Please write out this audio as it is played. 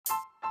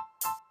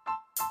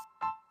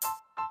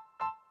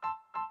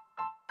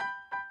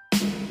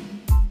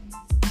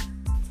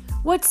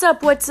What's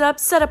up,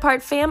 Set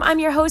Apart fam? I'm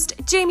your host,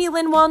 Jamie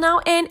Lynn Wallnow,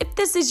 and if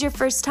this is your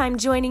first time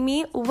joining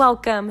me,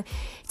 welcome.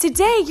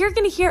 Today, you're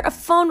going to hear a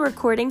phone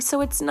recording, so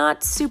it's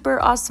not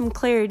super awesome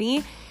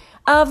clarity,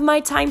 of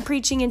my time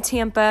preaching in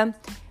Tampa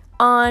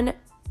on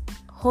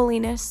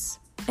holiness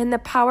and the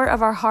power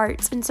of our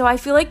hearts. And so I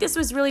feel like this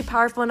was really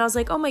powerful, and I was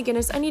like, oh my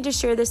goodness, I need to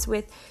share this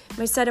with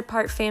my Set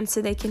Apart fam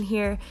so they can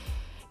hear.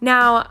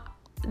 Now,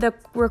 the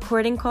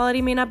recording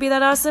quality may not be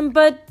that awesome,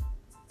 but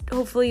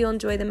hopefully you'll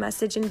enjoy the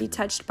message and be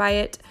touched by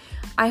it.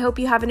 I hope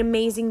you have an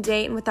amazing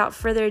day, and without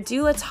further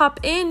ado, let's hop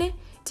in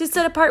to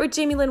Set Apart with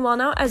Jamie Lynn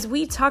Wallnow as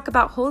we talk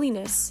about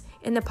holiness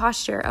in the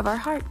posture of our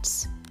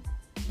hearts.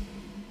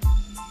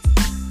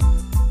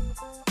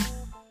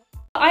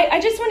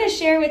 I just want to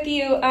share with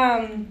you,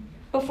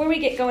 before we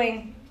get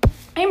going,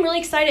 I'm really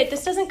excited.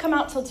 This doesn't come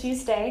out till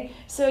Tuesday,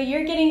 so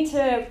you're getting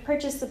to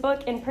purchase the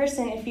book in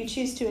person if you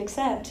choose to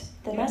accept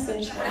the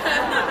message.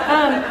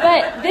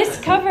 But this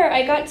cover,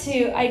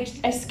 I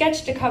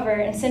sketched a cover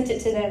and sent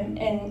it to them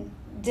and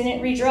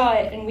didn't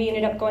redraw it, and we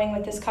ended up going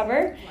with this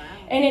cover. Wow.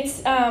 And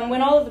it's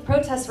when all of the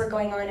protests were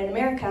going on in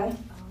America,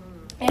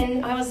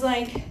 and I was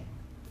like,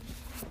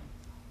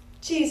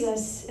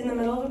 Jesus in the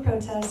middle of a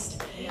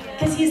protest,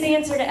 because he's the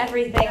answer to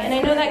everything. And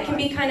I know that can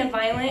be kind of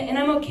violent, and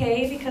I'm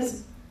okay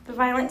because the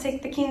violent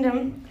take the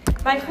kingdom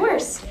by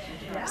force.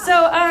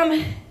 So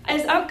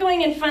as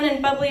outgoing and fun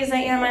and bubbly as I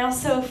am, I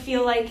also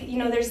feel like,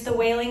 there's the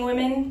wailing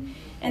women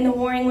and the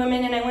warring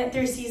women, and I went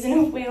through a season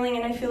of wailing,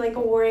 and I feel like a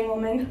warring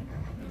woman.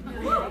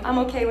 I'm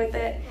okay with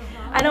it.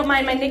 I don't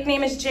mind. My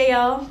nickname is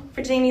JL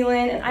for Jamie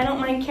Lynn, and I don't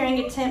mind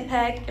carrying a tent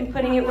peg and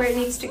putting it where it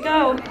needs to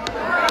go.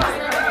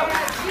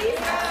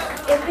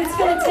 If it's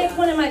going to take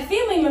one of my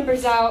family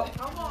members out,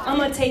 I'm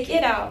going to take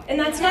it out. And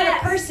that's not a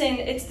person,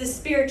 it's the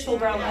spiritual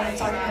realm that I'm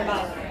talking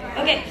about.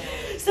 Okay,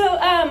 so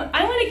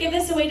I want to give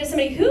this away to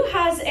somebody who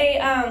has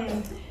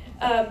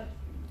a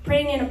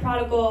praying in a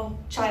prodigal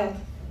child.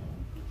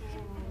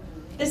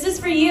 This is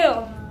for you.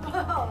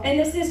 And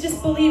this is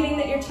just believing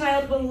that your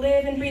child will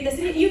live and breathe this.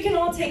 You can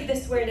all take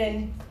this word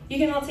in. You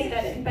can all take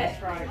that in. But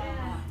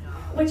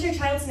what's your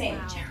child's name?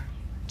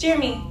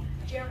 Jeremy.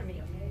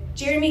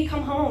 Jeremy,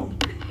 come home.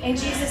 In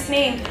Jesus'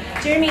 name.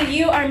 Jeremy,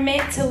 you are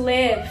meant to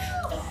live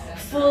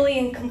fully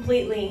and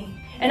completely.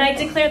 And I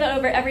declare that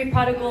over every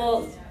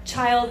prodigal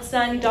child,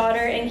 son,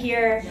 daughter in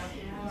here,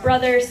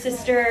 brother,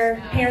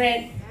 sister,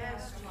 parent,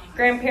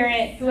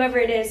 grandparent, whoever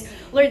it is.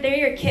 Lord, they're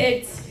your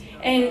kids.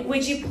 And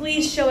would you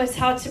please show us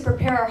how to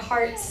prepare our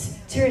hearts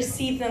to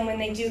receive them when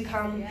they do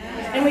come?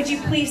 And would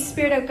you please,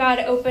 Spirit of God,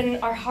 open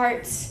our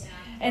hearts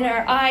and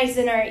our eyes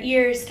and our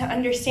ears to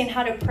understand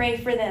how to pray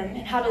for them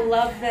and how to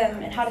love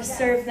them and how to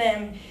serve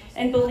them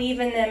and believe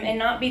in them and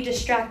not be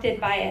distracted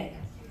by it.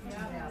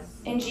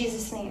 In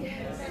Jesus' name.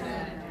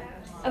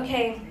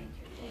 Okay.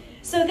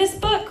 So this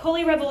book,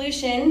 Holy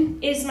Revolution,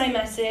 is my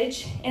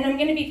message, and I'm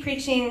going to be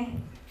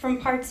preaching from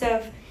parts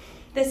of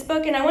this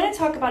book, and I want to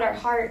talk about our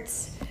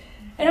hearts.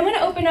 And I'm going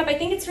to open up. I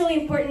think it's really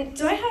important.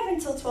 Do I have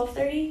until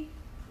 12:30?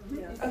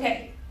 Yeah.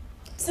 Okay.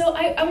 So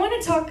I want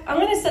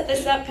to set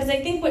this up because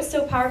I think what's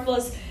so powerful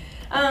is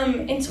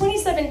in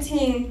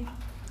 2017,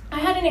 I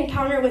had an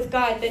encounter with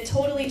God that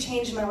totally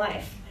changed my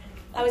life.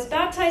 I was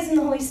baptized in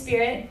the Holy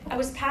Spirit. I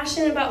was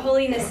passionate about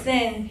holiness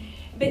then,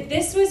 but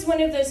this was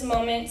one of those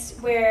moments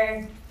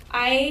where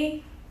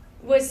I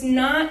was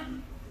not,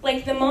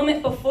 like the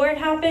moment before it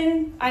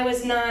happened, I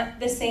was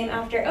not the same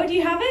after. Oh, do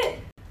you have it?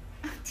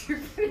 You're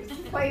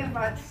playing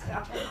about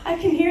stuff. I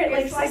can hear it.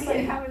 It's like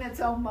it's having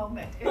its own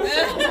moment. It's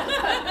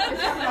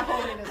having a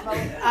holiness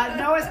moment.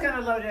 Noah's going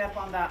to load it up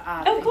on the...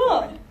 oh,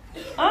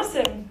 cool.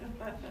 Awesome.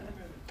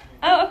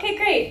 Oh, okay,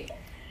 great.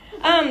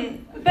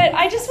 But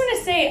I just want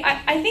to say,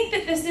 I think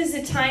that this is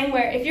a time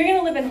where if you're going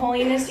to live in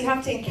holiness, you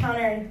have to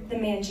encounter the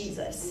man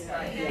Jesus.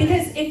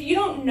 Because if you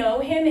don't know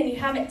him and you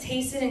haven't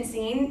tasted and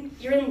seen,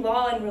 you're in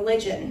law and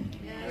religion.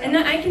 And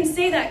I can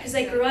say that because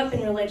I grew up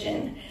in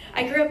religion.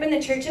 I grew up in the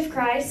Church of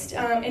Christ.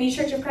 Any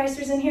Church of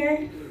Christers in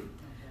here?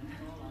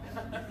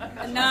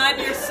 Nod,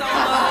 you're so low.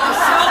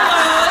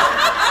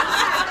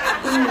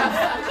 So low.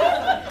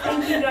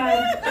 Thank you,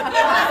 God.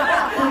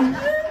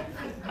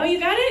 Oh, you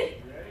got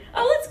it?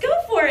 Oh, let's go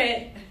for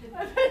it.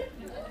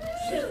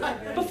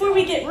 Before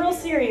we get real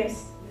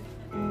serious.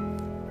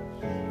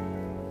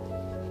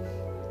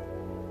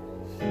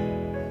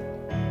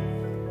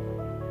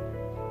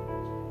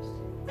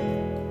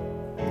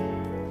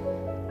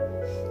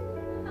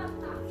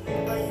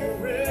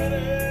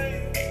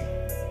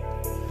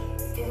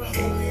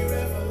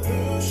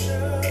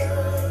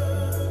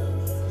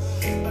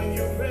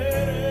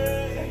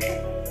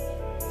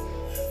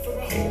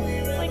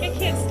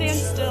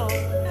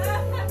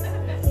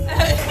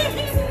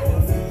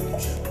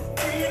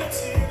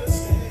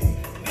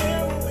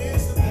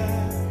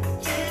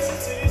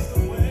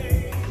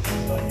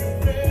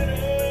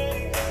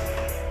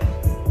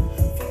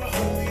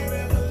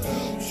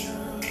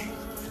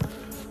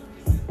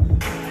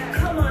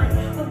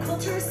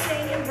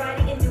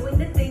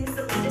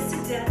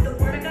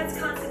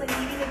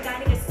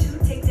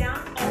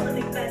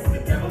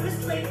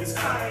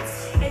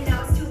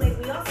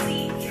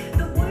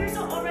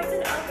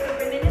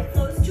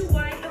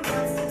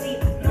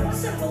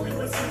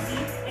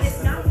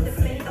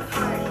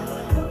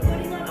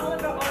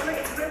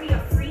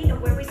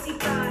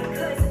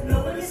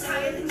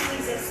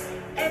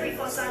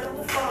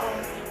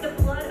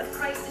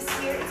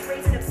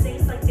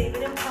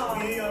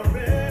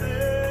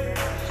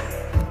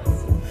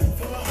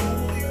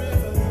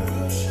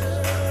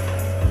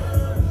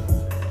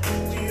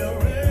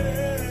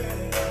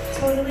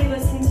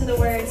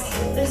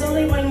 chords. There's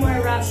only one more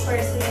rap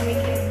chorus and then we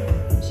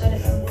can shut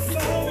it down.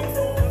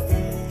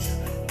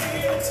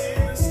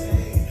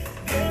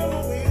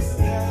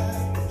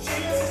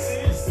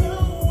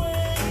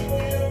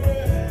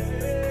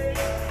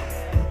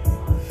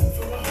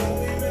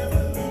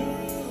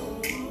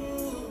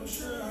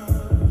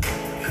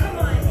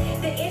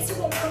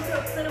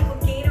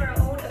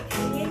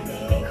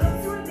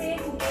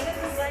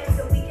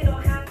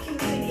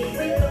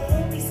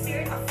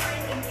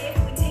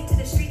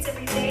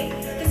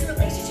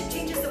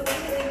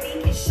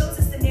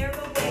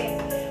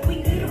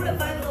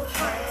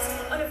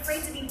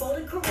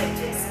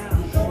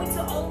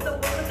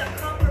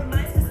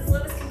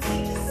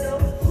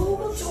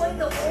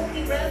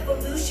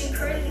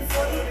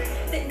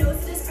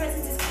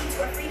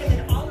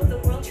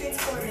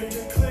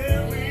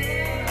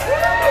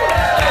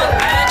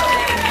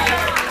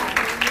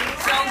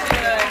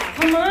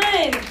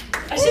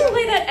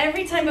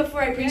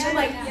 Before I preach, I'm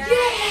like, yeah!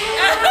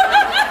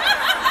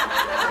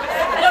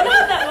 I don't know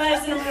what that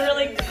was, and I'm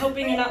really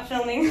hoping you're not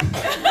filming. The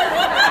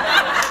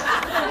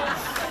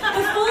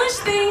foolish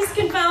things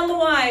confound the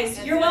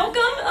wise. You're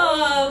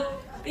welcome.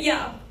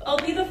 Yeah, I'll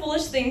be the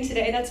foolish thing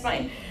today. That's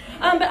fine.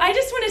 But I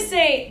just want to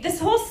say, this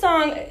whole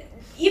song,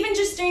 even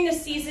just during the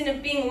season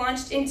of being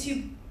launched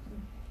into,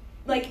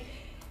 like,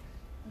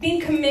 being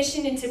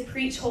commissioned into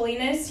preach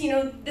holiness,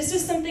 this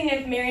is something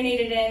I've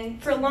marinated in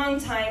for a long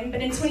time,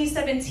 but in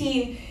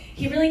 2017,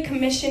 he really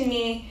commissioned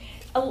me,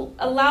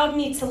 allowed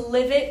me to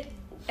live it,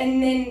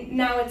 and then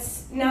now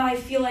I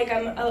feel like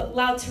I'm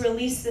allowed to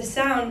release the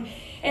sound.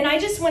 And I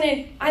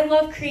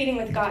love creating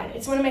with God.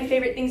 It's one of my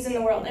favorite things in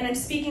the world. And I'm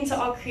speaking to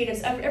all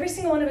creatives. Every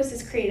single one of us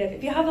is creative.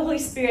 If you have the Holy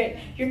Spirit,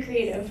 you're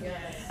creative.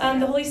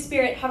 The Holy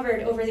Spirit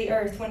hovered over the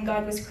earth when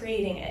God was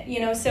creating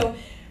it, So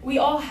we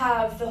all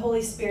have the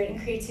Holy Spirit and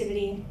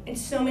creativity in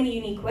so many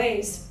unique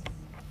ways.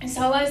 And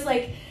so I was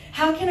like,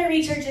 how can I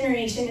reach our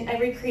generation in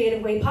every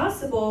creative way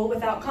possible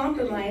without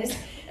compromise?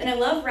 And I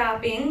love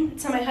rapping.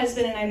 That's how my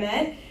husband and I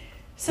met.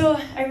 So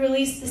I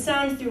released the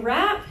sound through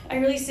rap. I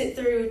released it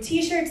through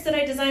t-shirts that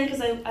I designed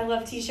because I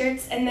love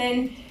t-shirts. And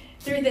then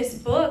through this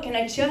book. And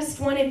I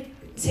just wanted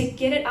to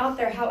get it out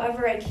there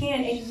however I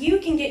can. And you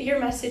can get your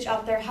message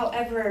out there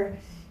however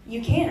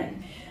you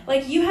can.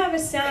 Like, you have a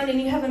sound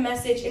and you have a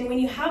message, and when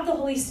you have the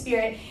Holy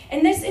Spirit,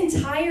 and this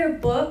entire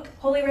book,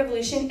 Holy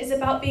Revolution, is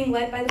about being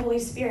led by the Holy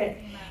Spirit.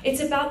 It's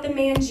about the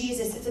man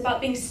Jesus. It's about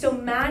being so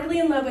madly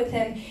in love with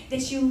him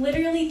that you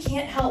literally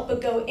can't help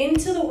but go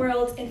into the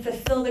world and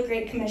fulfill the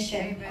Great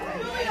Commission.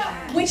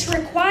 Amen. Which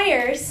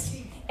requires,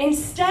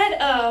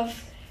 instead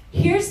of,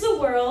 here's the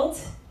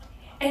world,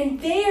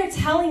 and they are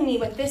telling me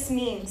what this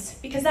means,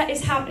 because that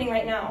is happening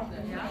right now.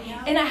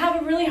 And I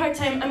have a really hard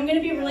time. I'm going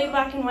to be really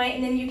black and white,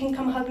 and then you can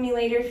come hug me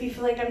later if you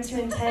feel like I'm too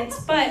intense.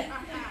 But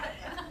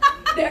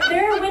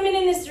there are women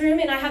in this room,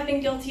 and I have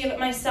been guilty of it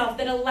myself,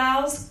 that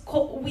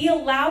we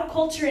allow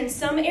culture in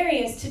some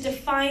areas to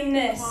define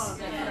this.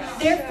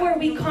 Therefore,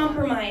 we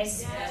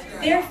compromise.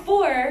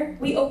 Therefore,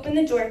 we open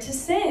the door to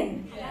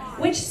sin,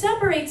 which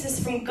separates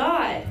us from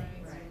God.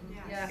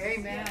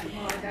 Amen.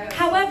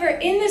 However,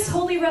 in this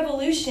holy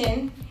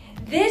revolution,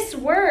 this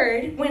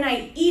word, when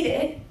I eat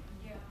it,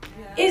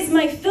 is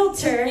my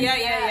filter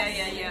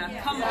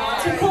Come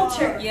on. to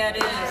culture. Yeah, it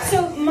is.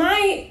 So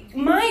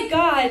my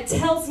God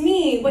tells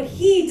me what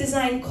he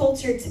designed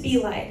culture to be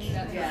like.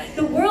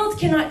 The world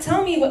cannot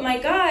tell me what my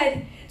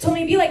God told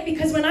me to be like,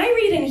 because when I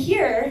read in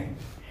here,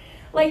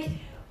 like,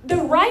 the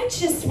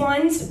righteous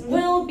ones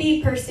will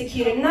be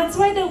persecuted. And that's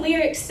why the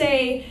lyrics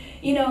say,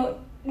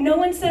 no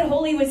one said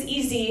holy was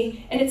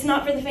easy, and it's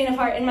not for the faint of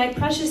heart. And my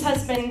precious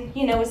husband,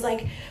 was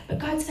like, but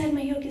God said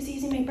my yoke is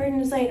easy, my burden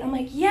is light. I'm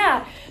like,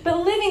 yeah, but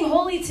living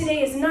holy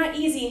today is not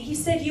easy. And he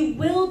said you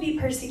will be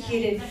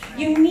persecuted.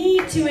 You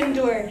need to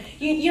endure.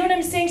 You know what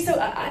I'm saying? So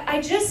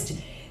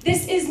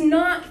this is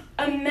not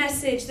a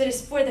message that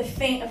is for the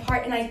faint of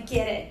heart, and I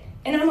get it.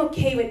 And I'm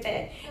okay with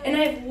it. And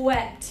I've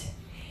wept,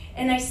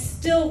 and I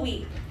still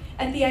weep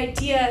at the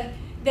idea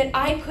that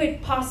I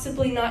could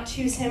possibly not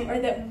choose him, or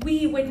that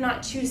we would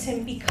not choose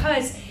him,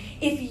 because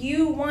if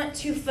you want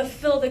to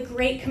fulfill the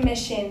Great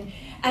Commission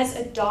as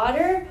a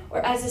daughter or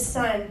as a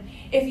son,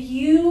 if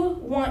you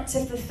want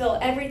to fulfill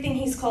everything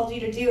he's called you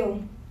to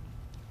do,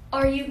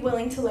 are you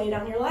willing to lay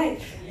down your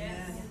life?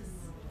 Yes.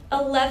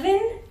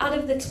 11 out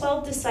of the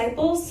 12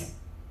 disciples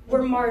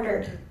were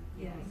martyred.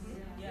 Yes.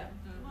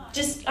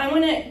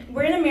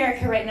 We're in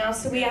America right now,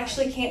 so we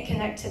actually can't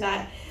connect to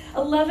that.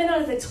 11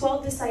 out of the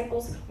 12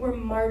 disciples were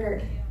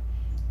martyred.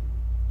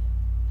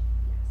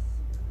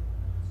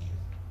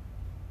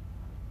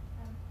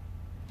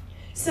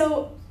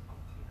 So,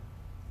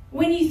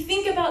 when you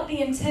think about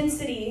the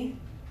intensity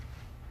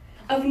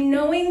of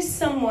knowing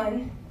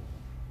someone,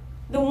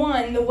 the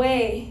one, the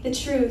way, the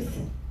truth,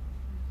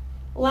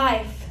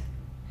 life,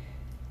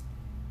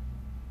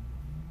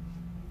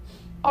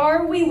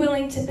 are we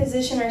willing to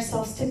position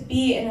ourselves to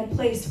be in a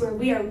place where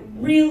we are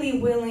really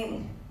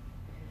willing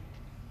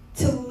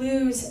to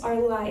lose our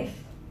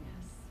life?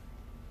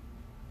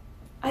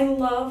 I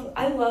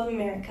love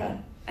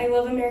America. I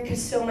love America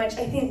so much.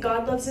 I think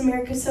God loves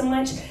America so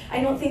much.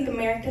 I don't think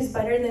America's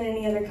better than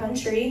any other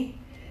country.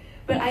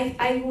 But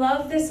I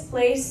love this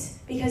place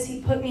because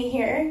he put me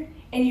here,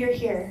 and you're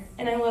here,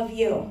 and I love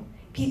you.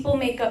 People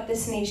make up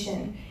this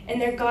nation, and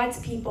they're God's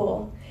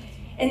people.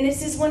 And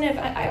this is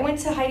I went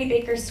to Heidi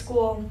Baker's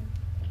school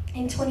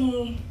in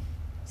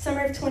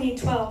summer of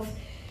 2012.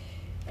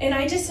 And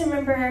I just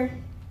remember,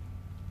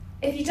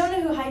 if you don't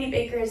know who Heidi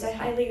Baker is,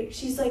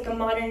 she's like a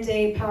modern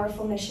day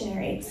powerful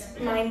missionary. It's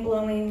mind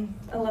blowing.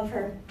 I love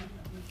her.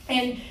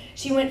 And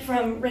she went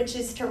from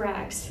riches to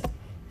rags.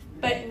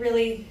 But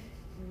really,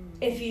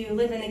 if you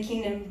live in the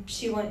kingdom,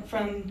 she went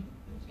from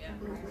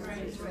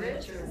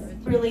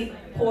really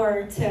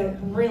poor to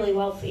really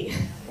wealthy.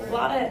 A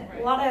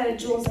lot of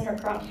jewels in her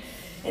crown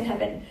in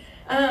heaven.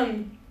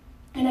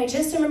 And I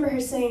just remember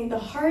her saying, the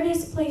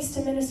hardest place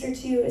to minister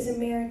to is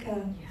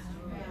America.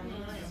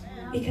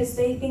 Because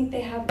they think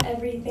they have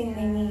everything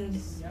they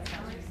need.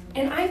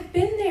 And I've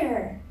been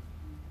there.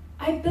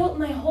 I built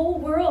my whole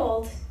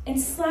world and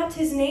slapped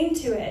his name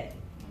to it.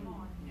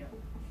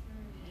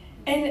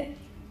 And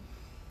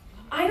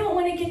I don't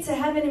want to get to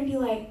heaven and be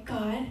like,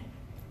 God,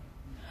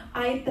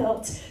 I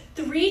built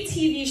 3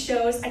 TV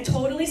shows. I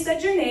totally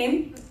said your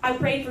name. I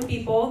prayed for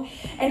people.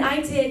 And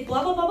I did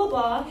blah, blah, blah, blah,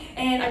 blah.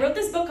 And I wrote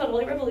this book called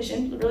Holy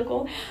Revolution. Really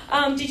cool.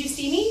 Did you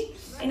see me?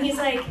 And he's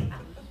like,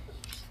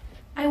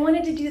 I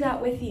wanted to do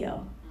that with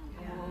you.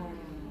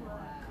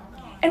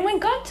 And when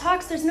God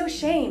talks, there's no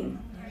shame.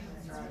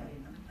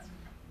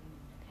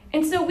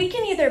 And so we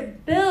can either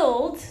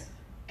build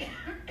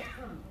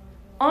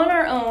on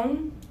our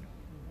own,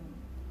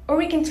 or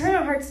we can turn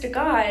our hearts to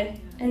God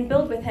and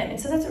build with him. And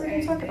so that's what we're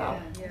going to talk about.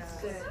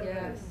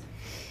 Yes.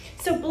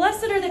 So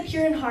blessed are the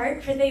pure in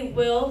heart, for they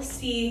will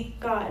see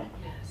God.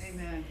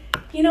 Amen.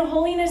 You know,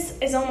 holiness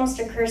is almost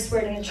a curse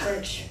word in the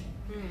church.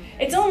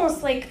 It's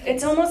almost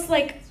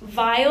like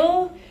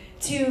vile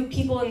to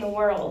people in the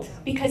world,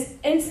 because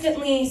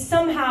instantly,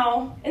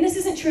 somehow, and this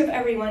isn't true of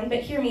everyone, but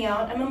hear me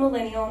out. I'm a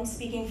millennial. I'm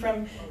speaking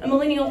from a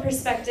millennial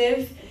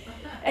perspective.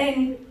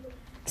 And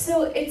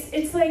so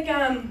it's like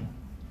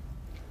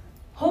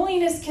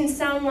holiness can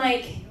sound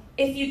like,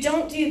 if you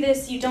don't do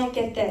this, you don't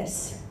get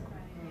this.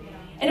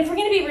 And if we're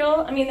going to be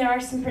real, I mean, there are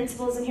some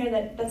principles in here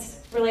that's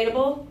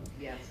relatable.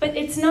 Yes. But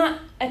it's not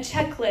a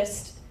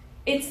checklist.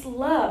 It's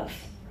love.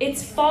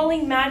 It's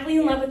falling madly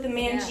in love with the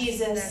man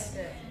Jesus,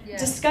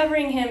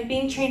 discovering him,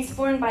 being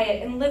transformed by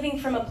it, and living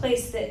from a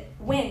place that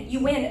you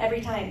win every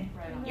time.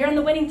 You're on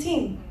the winning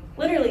team,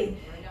 literally.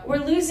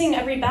 We're losing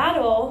every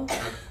battle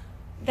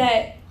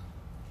that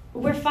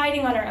we're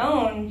fighting on our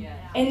own.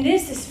 And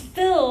this is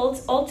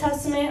filled, Old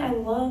Testament, I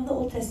love the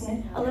Old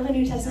Testament. I love the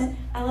New Testament.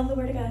 I love the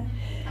Word of God.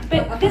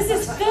 But this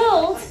is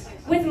filled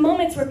with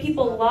moments where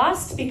people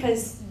lost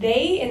because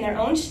they, in their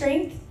own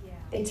strength,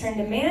 they turned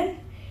to man,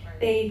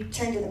 they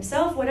turned to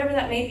themselves, whatever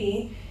that may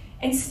be,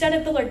 instead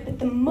of the Lord. But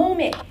the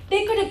moment,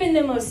 they could have been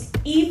the most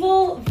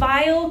evil,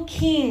 vile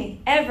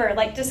king ever,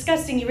 like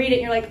disgusting. You read it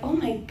and you're like, oh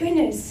my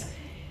goodness.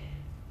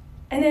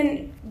 And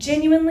then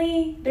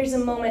genuinely, there's a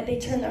moment they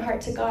turn their heart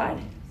to God.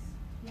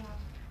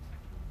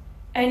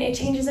 And it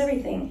changes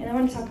everything. And I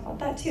want to talk about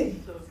that too.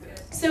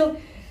 So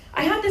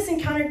I had this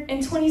encounter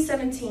in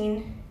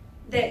 2017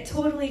 that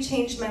totally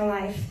changed my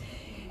life.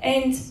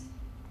 And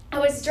I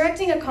was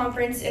directing a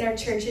conference in our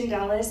church in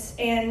Dallas,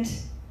 and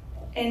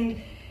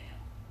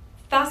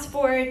fast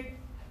forward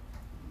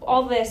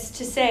all this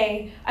to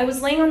say, I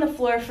was laying on the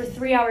floor for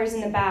 3 hours in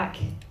the back,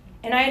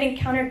 and I had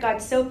encountered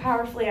God so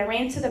powerfully. I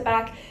ran to the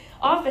back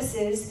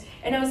offices,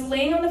 and I was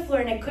laying on the floor,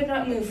 and I could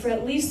not move for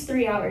at least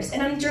 3 hours,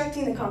 and I'm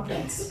directing the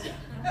conference.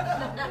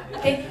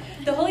 Okay?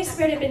 The Holy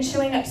Spirit had been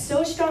showing up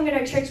so strong at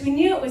our church. We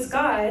knew it was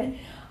God.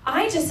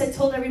 I just had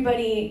told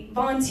everybody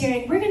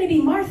volunteering, we're going to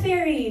be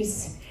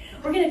Martharies.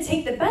 We're going to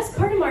take the best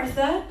part of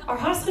Martha, our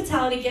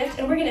hospitality gift,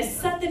 and we're going to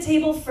set the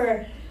table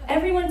for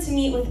everyone to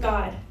meet with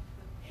God.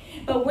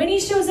 But when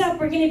he shows up,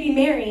 we're going to be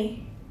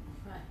Mary,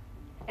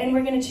 and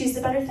we're going to choose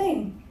the better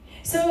thing.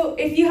 So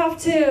if you have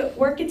to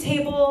work a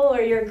table, or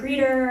you're a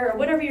greeter, or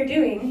whatever you're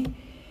doing,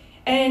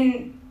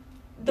 and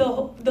the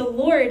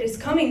Lord is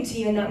coming to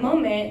you in that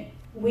moment,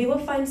 we will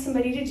find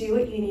somebody to do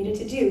what you needed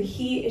to do.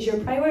 He is your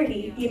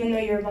priority, even though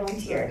you're a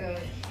volunteer.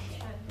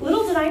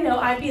 Little did I know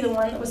I'd be the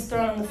one that was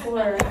thrown on the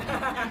floor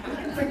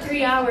for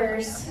 3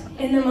 hours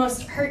in the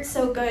most hurt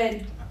so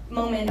good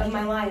moment of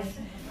my life.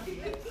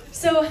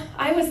 So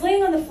I was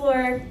laying on the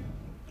floor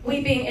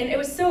weeping, and it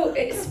was so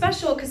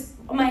special because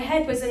my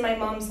head was in my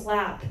mom's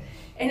lap,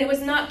 and it was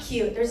not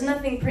cute. There's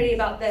nothing pretty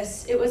about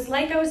this. It was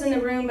like I was in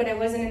the room, but I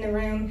wasn't in the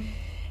room.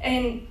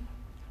 And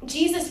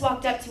Jesus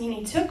walked up to me, and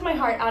he took my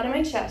heart out of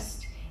my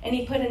chest, and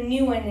he put a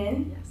new one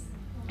in,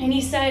 and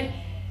he said,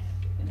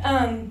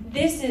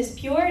 this is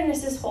pure and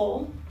this is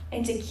whole,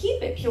 and to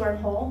keep it pure and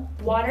whole,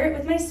 water it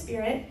with my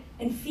spirit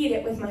and feed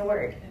it with my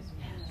word.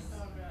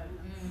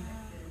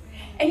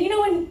 And you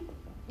know, when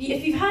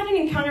if you've had an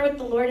encounter with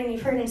the Lord and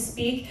you've heard him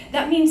speak,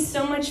 that means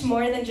so much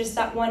more than just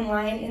that one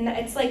line. And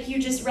it's like you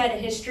just read a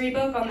history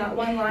book on that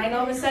one line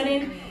all of a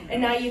sudden,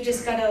 and now you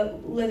just got to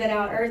live it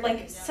out. Or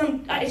like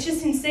it's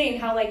just insane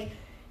how like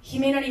he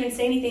may not even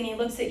say anything. He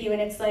looks at you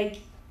and it's like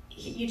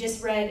you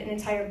just read an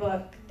entire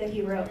book that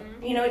he wrote.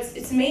 You know,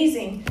 it's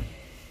amazing.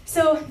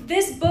 So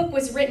this book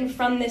was written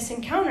from this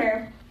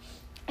encounter.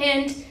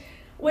 And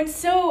what's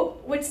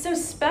so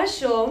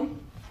special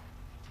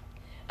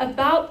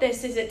about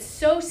this is it's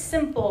so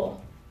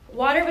simple.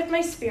 Water with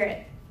my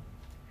spirit.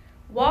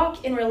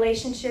 Walk in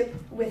relationship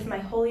with my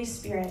Holy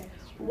Spirit.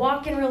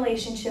 Walk in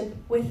relationship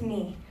with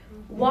me.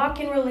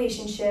 Walk in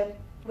relationship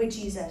with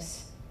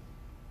Jesus.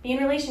 Be in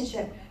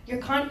relationship.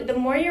 The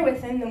more you're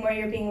with him, the more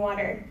you're being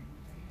watered.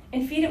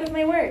 And feed it with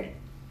my word.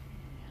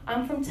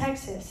 I'm from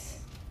Texas.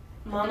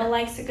 Mama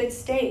likes a good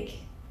steak.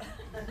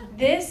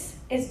 This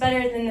is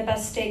better than the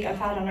best steak I've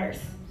had on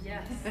earth.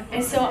 Yes.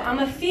 And so I'm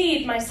going to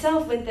feed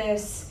myself with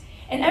this.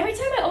 And every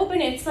time I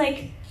open it, it's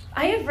like,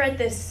 I have read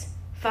this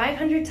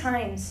 500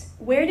 times.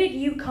 Where did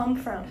you come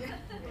from?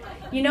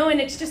 You know, and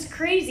it's just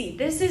crazy.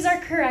 This is our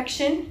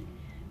correction.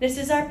 This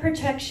is our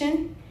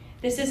protection.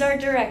 This is our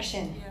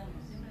direction.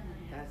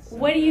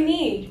 What do you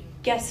need?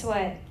 Guess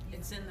what?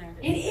 It's in there.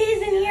 It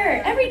is in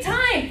here. Every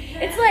time.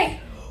 It's like,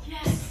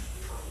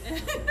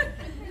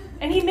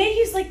 and he may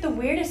use like the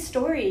weirdest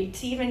story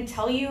to even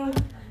tell you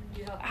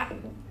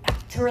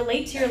to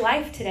relate to your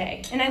life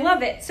today. And I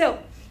love it. So,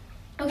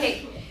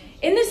 okay.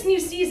 In this new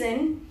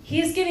season,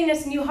 he is giving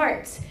us new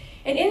hearts.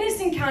 And in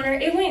this encounter,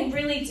 it went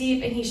really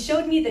deep, and he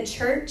showed me the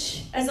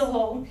church as a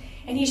whole,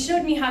 and he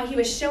showed me how he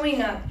was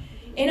showing up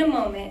in a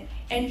moment,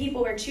 and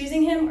people were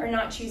choosing him or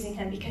not choosing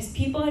him, because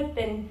people had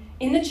been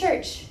in the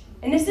church.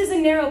 And this is a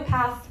narrow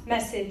path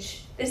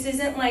message. This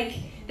is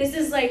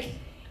like,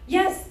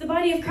 yes, the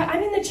body of Christ,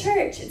 I'm in the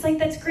church. It's like,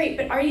 that's great,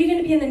 but are you going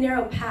to be in the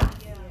narrow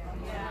path?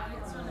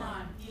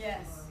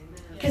 Yes.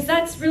 Because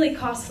that's really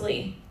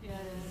costly.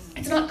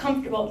 It's not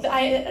comfortable.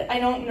 I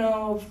don't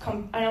know.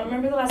 I don't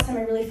remember the last time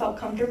I really felt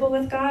comfortable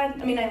with God.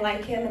 I mean, I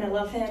like him and I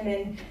love him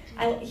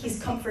and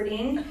he's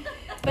comforting.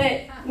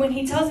 But when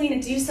he tells me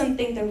to do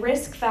something, the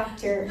risk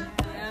factor.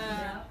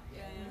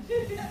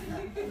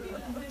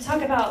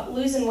 Talk about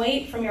losing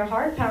weight from your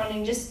heart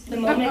pounding. Just the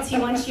moments he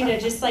wants you to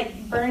just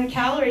like burn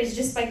calories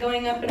just by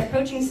going up and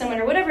approaching someone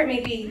or whatever it may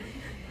be.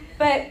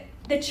 But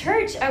the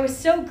church, I was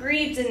so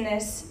grieved in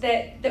this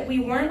that we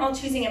weren't all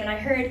choosing him. And I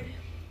heard,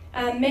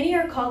 many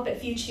are called,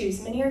 but few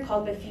choose. Many are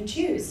called, but few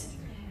choose.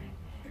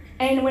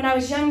 And when I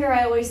was younger,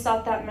 I always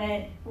thought that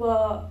meant,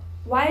 well,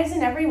 why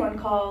isn't everyone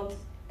called?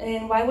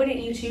 And why wouldn't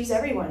you choose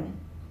everyone?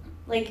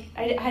 Like,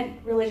 I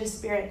had religious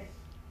spirit.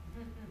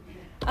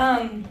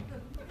 And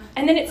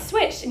then it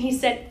switched, and he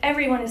said,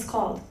 everyone is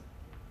called,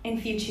 and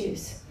few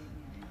choose.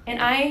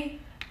 And I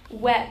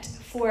wept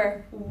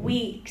for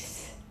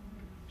weeks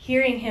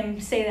hearing him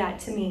say that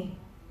to me.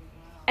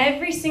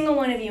 Every single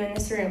one of you in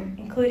this room,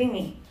 including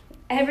me,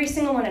 every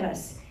single one of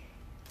us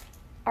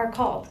are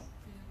called.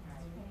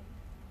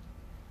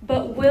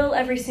 But will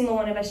every single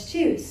one of us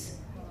choose?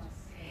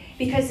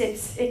 Because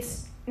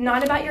it's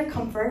not about your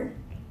comfort.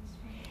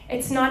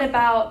 It's not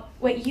about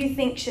what you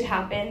think should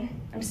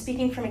happen. I'm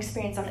speaking from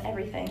experience on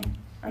everything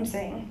I'm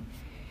saying.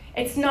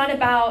 It's not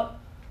about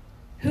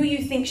who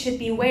you think should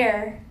be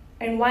where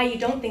and why you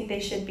don't think they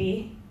should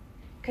be.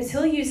 Because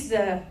he'll use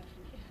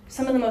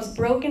some of the most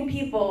broken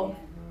people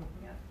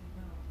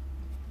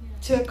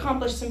to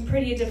accomplish some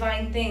pretty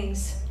divine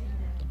things.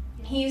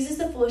 He uses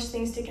the foolish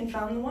things to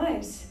confound the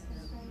wise.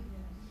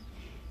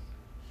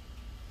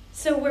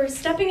 So we're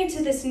stepping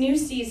into this new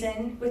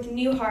season with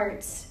new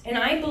hearts, and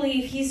I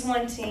believe he's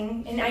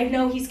wanting, and I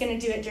know he's going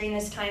to do it during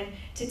this time,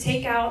 to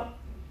take out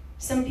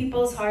some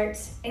people's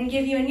hearts and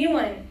give you a new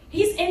one.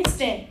 He's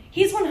instant.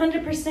 He's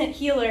 100%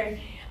 healer.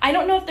 I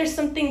don't know if there's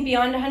something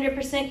beyond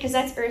 100% because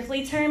that's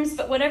earthly terms,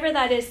 but whatever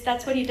that is,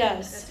 that's what he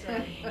does.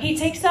 He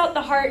takes out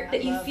the heart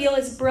that you feel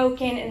is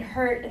broken and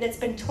hurt, that's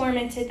been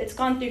tormented, that's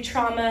gone through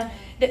trauma,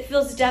 that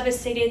feels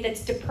devastated,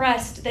 that's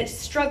depressed, that's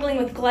struggling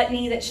with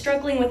gluttony, that's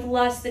struggling with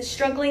lust, that's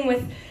struggling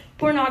with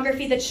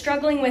pornography, that's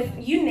struggling with,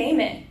 you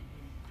name it.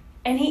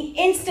 And he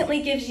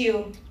instantly gives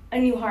you a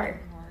new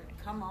heart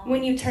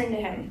when you turn to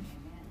him.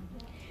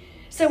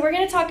 So we're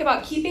going to talk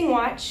about keeping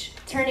watch,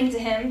 turning to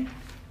him,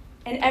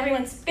 and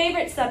everyone's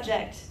favorite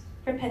subject,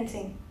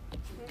 repenting.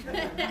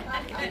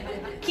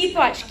 Keep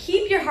watch.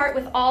 Keep your heart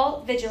with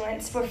all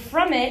vigilance, for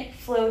from it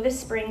flow the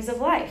springs of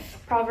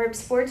life.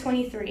 Proverbs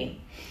 4:23.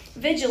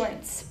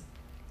 Vigilance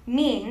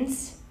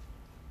means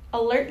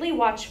alertly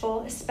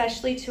watchful,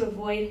 especially to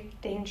avoid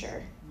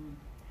danger.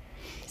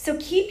 So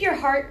keep your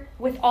heart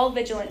with all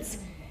vigilance.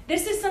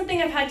 This is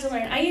something I've had to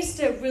learn. I used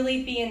to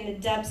really be in the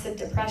depths of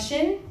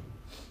depression.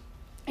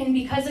 And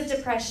because of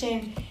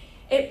depression,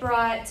 it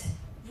brought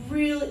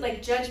really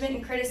like judgment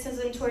and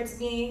criticism towards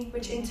me,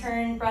 which in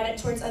turn brought it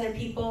towards other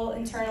people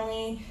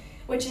internally,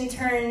 which in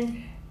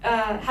turn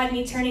had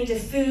me turning to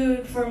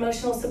food for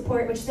emotional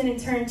support, which then in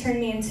turn turned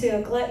me into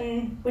a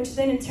glutton, which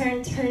then in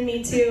turn turned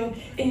me to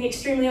being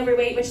extremely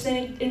overweight, which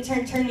then in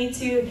turn turned me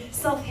to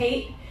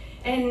self-hate.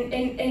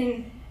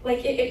 and like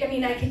I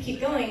mean, I could keep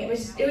going. It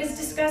was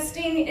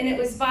disgusting, and it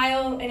was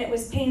vile, and it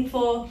was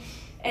painful,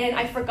 and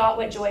I forgot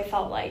what joy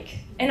felt like.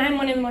 And I'm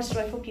one of the most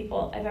joyful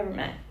people I've ever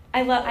met.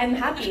 I'm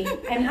happy.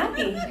 I'm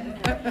happy.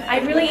 I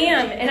really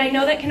am. And I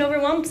know that can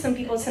overwhelm some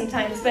people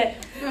sometimes, but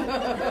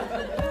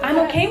I'm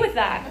okay with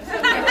that.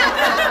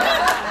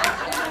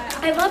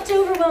 I love to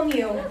overwhelm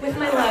you with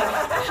my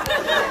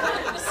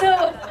love.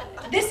 So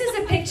this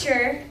is a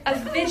picture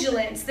of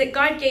vigilance that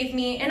God gave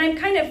me, and I'm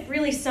kind of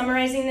really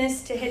summarizing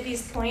this to hit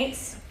these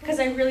points because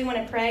I really want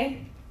to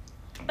pray.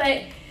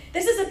 But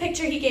this is a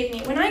picture he gave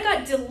me. When I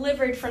got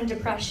delivered from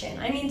depression,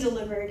 I mean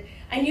delivered,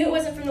 I knew it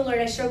wasn't from the Lord.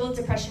 I struggled with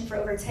depression for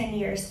over 10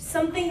 years.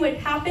 Something would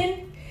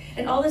happen,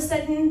 and all of a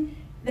sudden,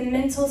 the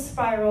mental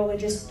spiral would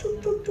just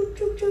doop, doop, doop,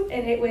 doop, doop,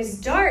 and it was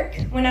dark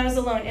when I was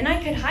alone, and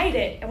I could hide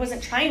it. I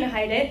wasn't trying to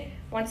hide it.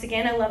 Once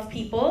again, I love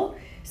people,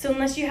 so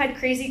unless you had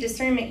crazy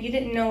discernment, you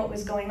didn't know what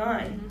was going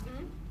on.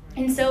 Mm-hmm.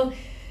 And so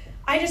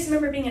I just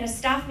remember being in a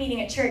staff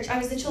meeting at church. I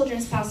was the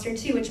children's pastor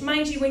too, which,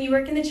 mind you, when you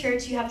work in the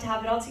church, you have to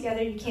have it all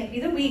together. You can't be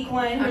the weak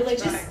one. That's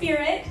religious right.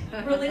 spirit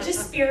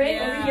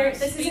Yeah, over here.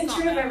 This speak isn't on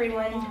true of that.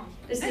 everyone.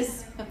 This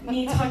is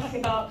me talking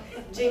about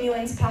Jamie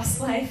Lynn's past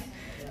life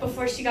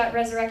before she got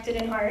resurrected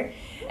in heart.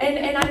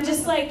 And I'm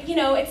just like,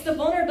 it's the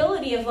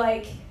vulnerability of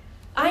like,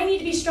 I need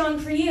to be strong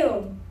for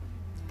you,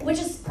 which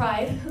is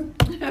pride.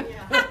 Just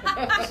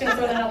gonna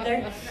throw that out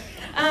there.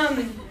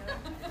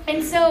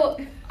 And so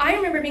I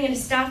remember being in a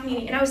staff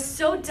meeting, and I was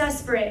so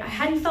desperate. I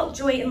hadn't felt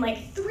joy in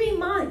like 3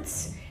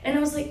 months. And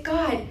I was like,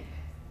 God,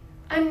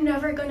 I'm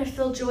never going to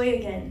feel joy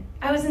again.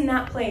 I was in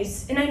that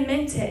place, and I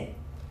meant it.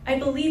 I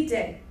believed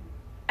it.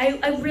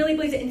 I really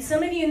believed it. And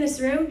some of you in this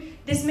room,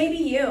 this may be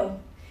you.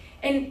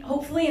 And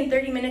hopefully in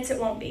 30 minutes it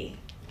won't be.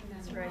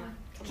 That's right.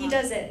 He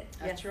does it.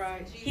 That's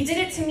right. He did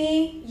it to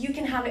me. You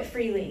can have it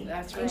freely.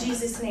 That's In right.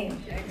 Jesus'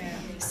 name. Amen.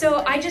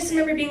 So I just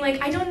remember being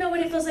like, I don't know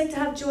what it feels like to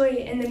have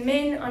joy. And the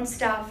men on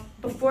staff,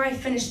 before I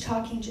finished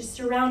talking, just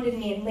surrounded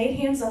me and laid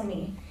hands on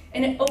me.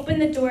 And it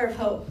opened the door of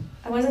hope.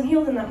 I wasn't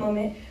healed in that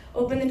moment.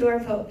 Opened the door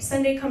of hope.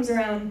 Sunday comes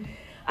around.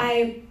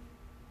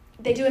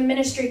 They do a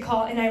ministry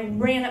call, and I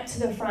ran up to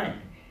the front,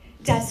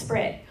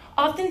 desperate.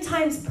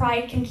 Oftentimes,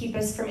 pride can keep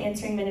us from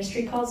answering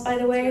ministry calls, by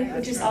the way,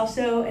 which is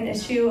also an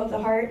issue of the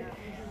heart,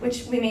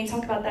 which we may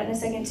talk about that in a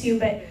second too.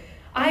 But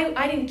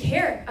I didn't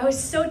care. I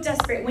was so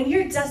desperate. When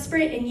you're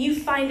desperate and you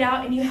find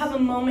out and you have a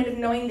moment of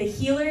knowing the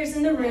healer's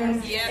in the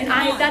room, and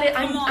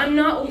I'm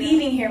not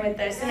leaving here with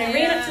this. And I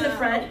ran up to the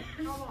front,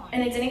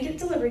 and I didn't get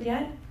delivered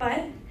yet,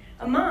 but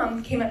a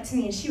mom came up to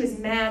me, and she was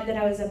mad that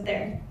I was up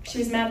there. She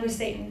was mad with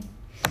Satan,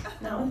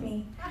 not with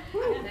me.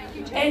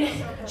 And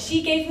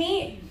she gave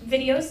me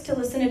videos to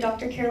listen to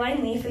Dr.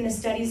 Caroline Leaf and the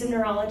studies of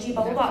neurology,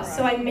 blah, blah, blah.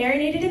 So I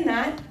marinated in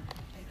that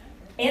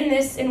and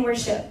this in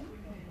worship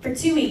for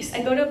 2 weeks.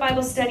 I go to a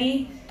Bible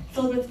study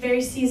filled with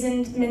very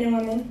seasoned men and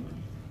women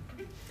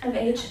of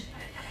age.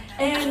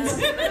 And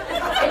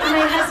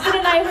my husband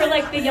and I were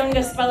like the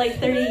youngest by like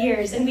 30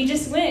 years. And we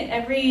just went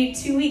every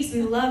 2 weeks.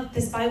 We loved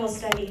this Bible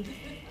study.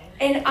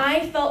 And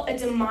I felt a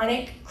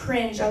demonic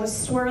cringe. I was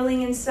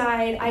swirling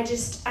inside. I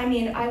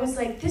was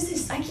like,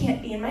 I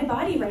can't be in my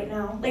body right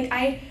now. Like,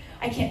 I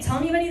can't tell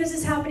anybody this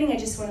is happening. I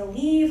just want to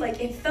leave. Like,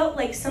 it felt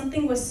like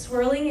something was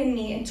swirling in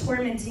me and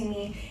tormenting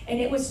me. And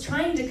it was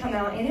trying to come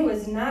out, and it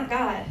was not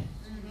God.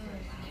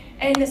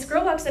 And this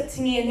girl walks up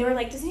to me, and they were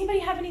like, does anybody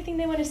have anything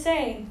they want to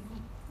say?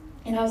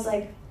 And I was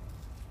like,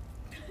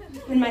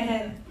 in my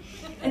head.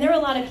 And there were a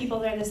lot of people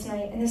there this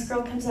night. And this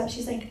girl comes up.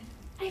 She's like,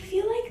 I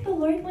feel like the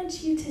Lord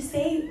wants you to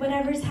say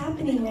whatever's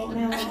happening right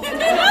now.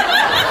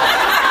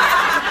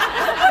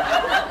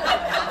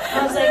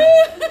 I was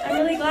like, I'm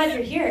really glad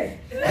you're here.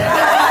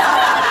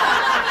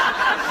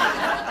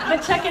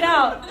 But check it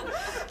out.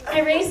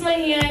 I raise my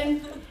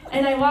hand,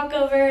 and I walk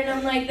over, and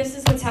I'm like, this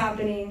is what's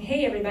happening.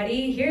 Hey,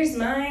 everybody, here's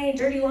my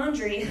dirty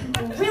laundry.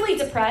 I'm really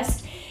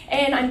depressed,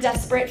 and I'm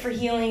desperate for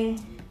healing.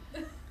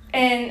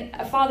 And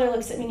a father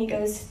looks at me, and he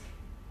goes,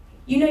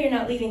 you know you're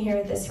not leaving here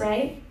with this,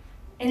 right?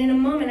 And in a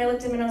moment, I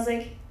looked at him and I was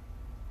like,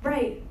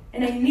 right.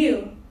 And I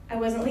knew I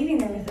wasn't leaving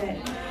there with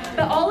it.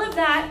 But all of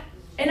that,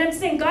 and I'm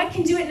saying God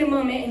can do it in a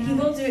moment, and he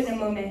will do it in a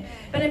moment.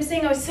 But I'm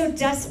saying I was so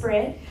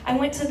desperate, I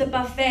went to the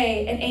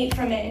buffet and ate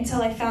from it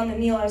until I found the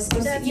meal I was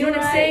supposed to. You know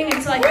what I'm saying?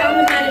 Until I found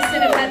the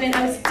medicine of heaven.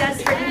 I was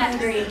desperate and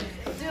hungry.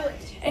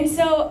 And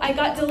so I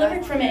got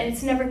delivered from it, and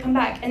it's never come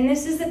back. And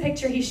this is the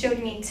picture he showed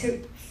me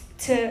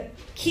to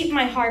keep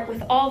my heart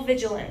with all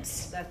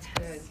vigilance. That's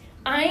good.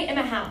 I am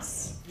a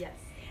house. Yes.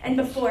 And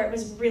before, it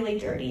was really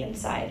dirty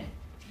inside.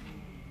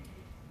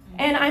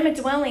 And I'm a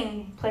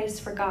dwelling place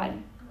for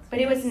God. But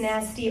it was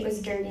nasty, it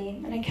was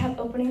dirty. And I kept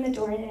opening the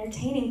door and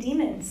entertaining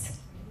demons.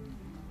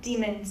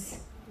 Demons.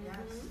 Yes.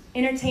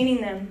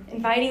 Entertaining them,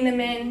 inviting them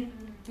in,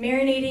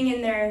 marinating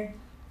in their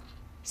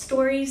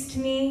stories to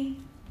me,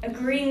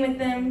 agreeing with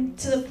them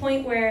to the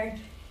point where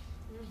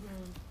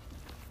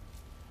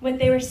what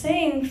they were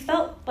saying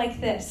felt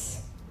like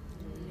this.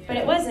 But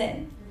it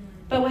wasn't.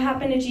 But what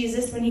happened to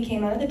Jesus when he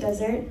came out of the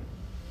desert?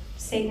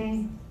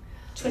 Satan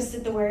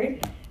twisted the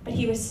word, But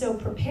he was so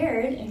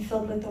prepared and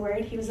filled with the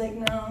word, he was like,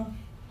 no,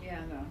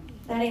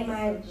 that ain't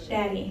my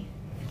daddy.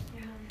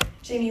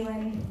 Jamie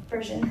Lynn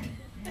version.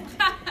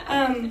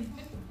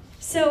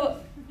 So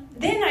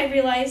then I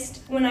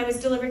realized when I was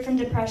delivered from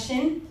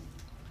depression,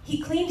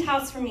 he cleaned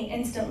house for me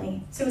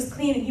instantly. So it was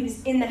clean and he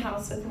was in the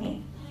house with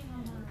me.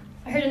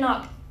 I heard a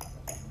knock.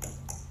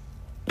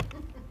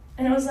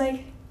 And I was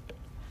like,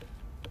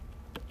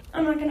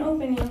 I'm not going to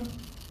open you.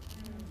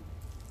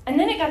 And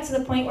then it got to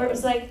the point where it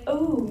was like,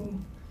 oh,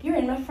 you're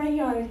in my front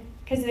yard.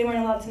 Because they weren't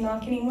allowed to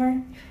knock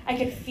anymore. I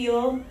could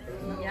feel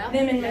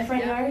them in my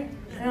front yard.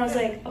 And I was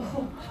like,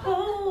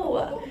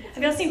 oh.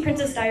 Have y'all seen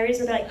Princess Diaries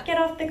where they're like, get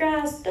off the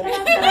grass, all the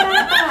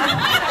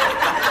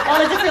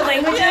different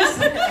languages?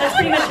 That's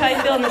pretty much how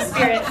I feel in the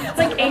spirit. It's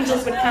like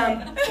angels would come,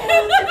 get off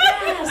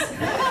the grass.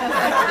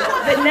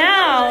 But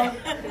now,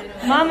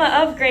 Mama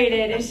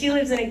upgraded, and she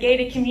lives in a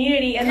gated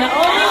community, and the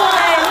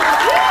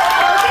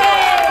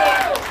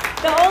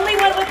only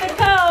one with the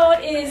code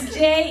is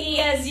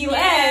JESUS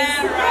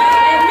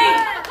and me.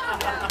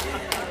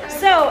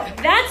 So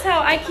that's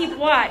how I keep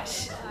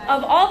watch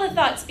of all the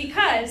thoughts,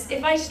 because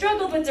if I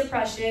struggled with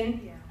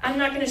depression, I'm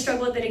not going to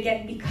struggle with it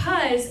again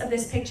because of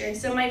this picture.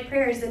 So my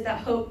prayer is that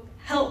hope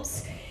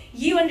helps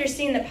you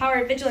understand the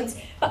power of vigilance.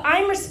 But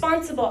I'm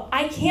responsible.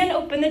 I can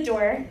open the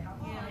door.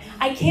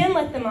 I can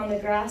let them on the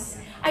grass.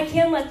 I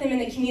can let them in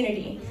the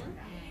community.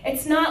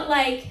 It's not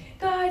like,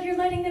 God, you're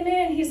letting them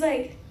in. He's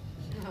like,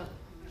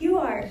 you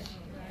are.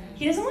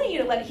 He doesn't want you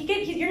to let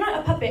it. You're not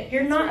a puppet.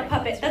 You're not a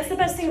puppet. That's the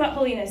best thing about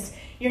holiness.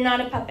 You're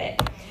not a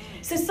puppet.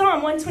 So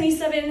Psalm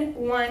 127,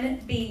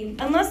 1b.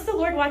 Unless the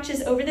Lord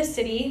watches over the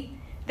city,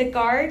 the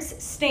guards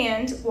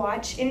stand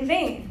watch in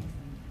vain.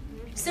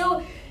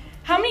 So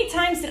how many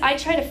times did I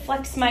try to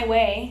flex my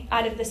way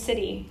out of the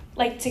city,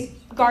 like to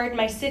guard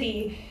my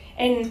city,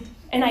 and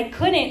I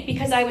couldn't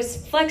because I was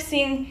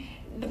flexing.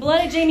 The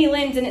blood of Jamie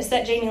Lynn didn't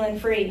set Jamie Lynn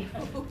free.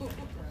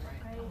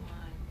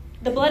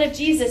 The blood of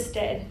Jesus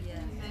did.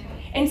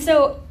 And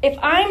so if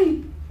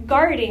I'm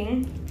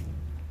guarding,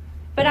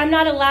 but I'm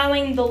not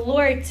allowing the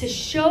Lord to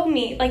show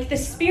me, like the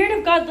Spirit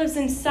of God lives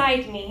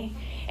inside me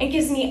and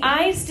gives me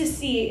eyes to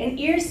see and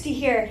ears to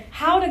hear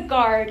how to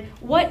guard,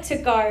 what to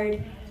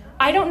guard.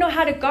 I don't know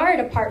how to guard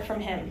apart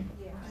from him.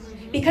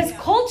 Because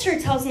culture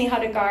tells me how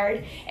to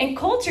guard, and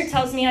culture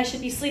tells me I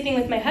should be sleeping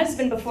with my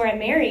husband before I'm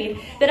married,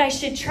 that I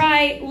should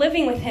try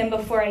living with him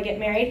before I get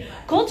married.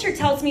 Culture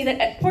tells me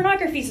that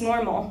pornography is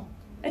normal.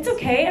 It's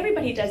okay,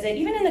 everybody does it.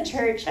 Even in the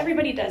church,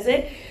 everybody does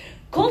it.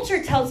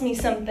 Culture tells me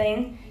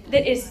something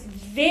that is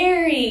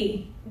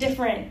very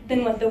different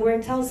than what the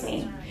Word tells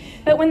me.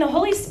 But when the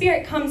Holy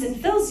Spirit comes and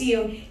fills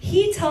you,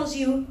 he tells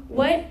you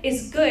what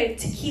is good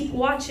to keep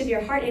watch of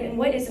your heart in and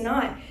what is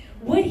not.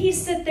 Would he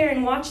sit there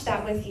and watch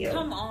that with you?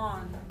 Come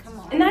on.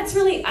 And that's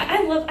really,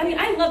 I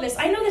love this.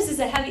 I know this is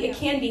it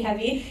can be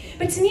heavy,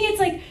 but to me it's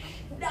like,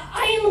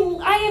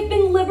 I have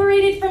been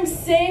liberated from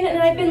sin and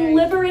I've been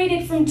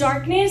liberated from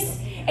darkness,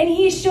 and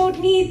he showed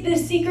me the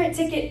secret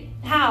ticket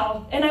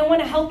how, and I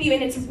want to help you,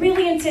 and it's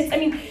really intense. I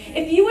mean,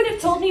 if you would have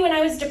told me when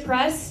I was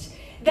depressed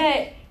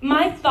that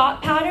my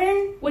thought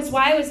pattern was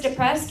why I was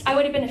depressed, I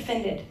would have been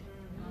offended.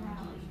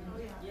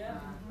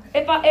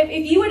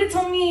 If you would have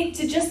told me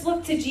to just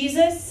look to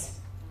Jesus,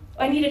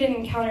 I needed an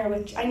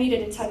encounter I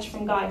needed a touch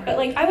from God, but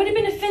I would have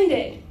been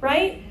offended,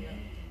 right?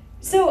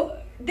 So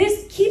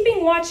this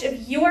keeping watch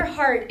of your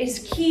heart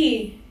is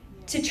key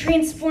to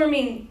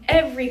transforming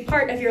every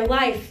part of your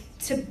life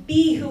to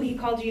be who he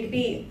called you to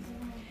be.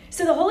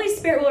 So the Holy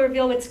Spirit will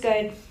reveal what's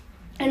good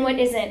and what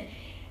isn't.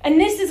 And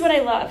this is what I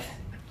love.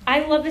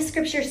 I love the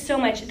scripture so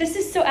much. This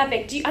is so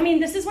epic.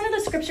 This is one of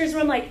those scriptures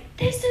where I'm like,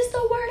 this is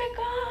the word of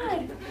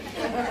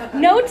God.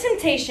 No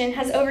temptation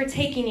has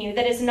overtaken you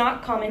that is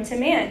not common to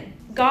man.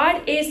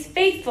 God is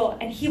faithful,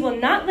 and he will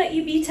not let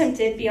you be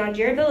tempted beyond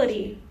your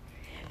ability.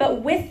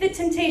 But with the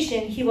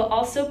temptation, he will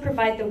also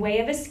provide the way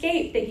of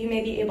escape that you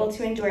may be able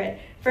to endure it.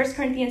 1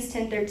 Corinthians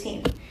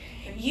 10:13.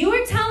 You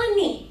are telling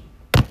me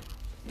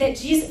that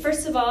Jesus,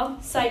 first of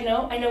all, side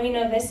note, I know we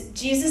know this,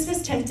 Jesus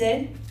was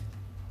tempted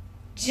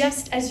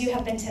just as you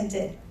have been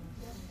tempted.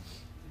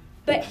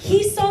 But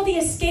he saw the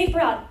escape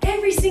route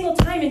every single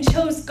time and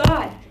chose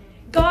God.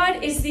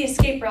 God is the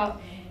escape route.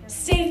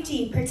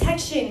 Safety,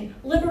 protection,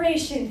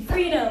 liberation,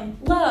 freedom,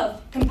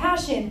 love,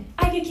 compassion.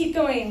 I could keep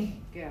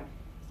going. Yeah.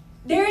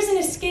 There is an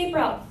escape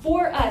route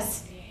for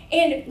us.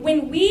 And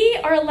when we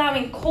are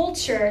allowing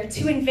culture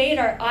to invade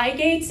our eye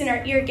gates and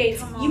our ear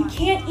gates, you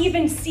can't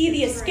even see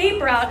the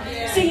escape route.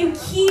 So you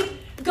keep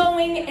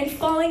going and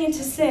falling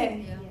into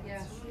sin.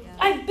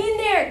 I've been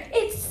there.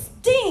 It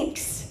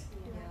stinks.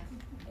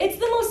 It's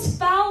the most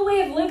foul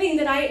way of living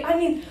that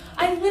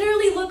I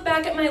literally look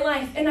back at my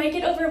life and I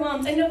get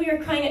overwhelmed. I know we were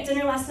crying at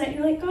dinner last night.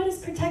 You're like, God has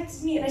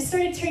protected me. And I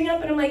started tearing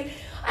up and I'm like,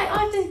 I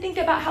often think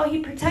about how he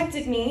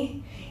protected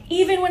me,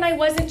 even when I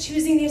wasn't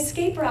choosing the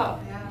escape route.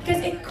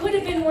 Because it could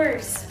have been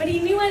worse. But he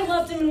knew I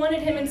loved him and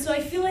wanted him. And so I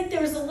feel like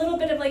there was a little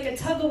bit of a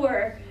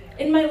tug-of-war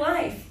in my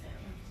life,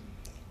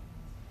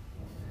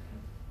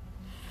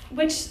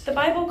 which the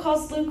Bible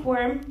calls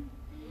lukewarm.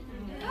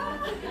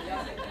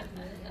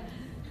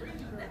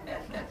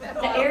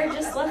 The air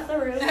just left the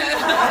room.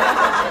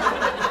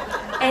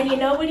 And you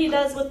know what he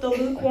does with the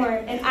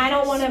lukewarm, and I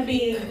don't want to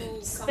be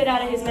spit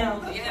out of his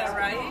mouth. Yeah,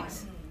 right?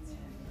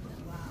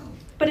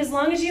 But as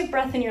long as you have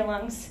breath in your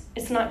lungs,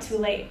 it's not too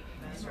late.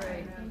 That's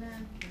right.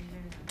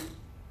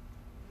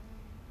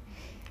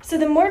 So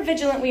the more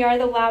vigilant we are,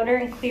 the louder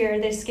and clearer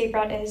the escape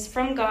route is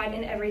from God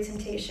in every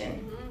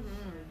temptation.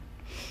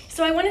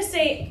 So I want to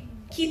say,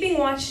 keeping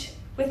watch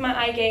with my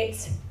eye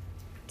gates,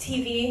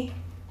 TV,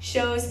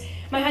 shows.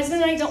 My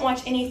husband and I don't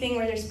watch anything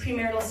where there's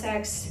premarital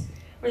sex,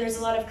 where there's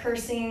a lot of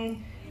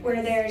cursing,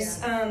 where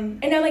there's,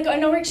 and I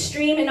know we're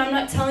extreme, and I'm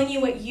not telling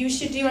you what you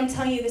should do. I'm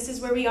telling you this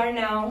is where we are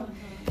now.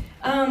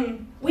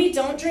 We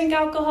don't drink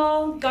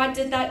alcohol. God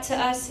did that to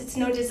us. It's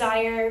no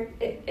desire.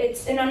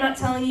 And I'm not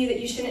telling you that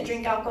you shouldn't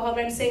drink alcohol,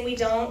 but I'm saying we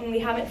don't, and we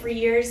haven't for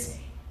years.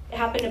 It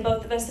happened to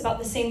both of us about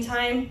the same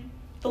time.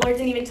 The Lord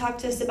didn't even talk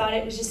to us about it.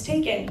 It was just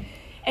taken.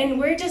 And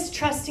we're just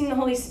trusting the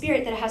Holy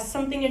Spirit that it has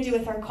something to do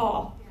with our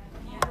call.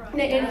 And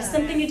it has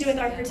something to do with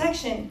our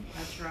protection.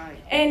 That's right.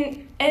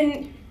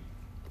 And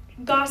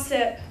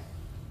gossip.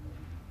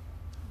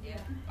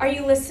 Are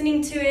you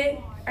listening to it?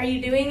 Are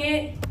you doing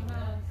it?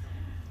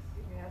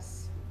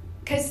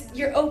 Because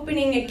you're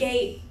opening a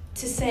gate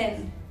to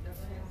sin.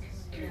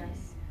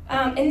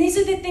 And these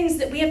are the things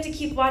that we have to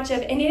keep watch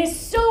of. And it is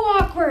so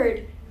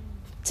awkward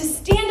to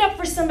stand up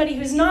for somebody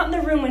who's not in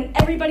the room when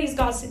everybody's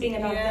gossiping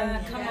about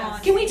them. Come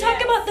on. Can we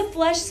talk about the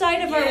flesh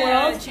side of our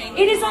world?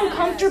 It is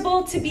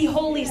uncomfortable to be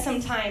holy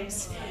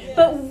sometimes.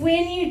 But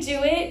when you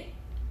do it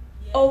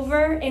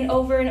over and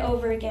over and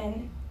over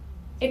again,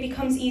 it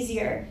becomes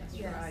easier.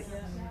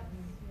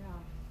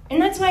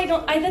 And that's why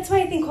I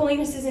think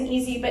holiness isn't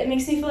easy, but it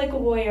makes me feel like a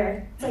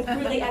warrior. It's like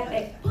really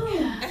epic.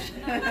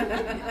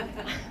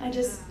 I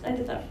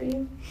did that for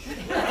you.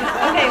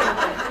 Okay.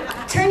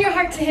 Turn your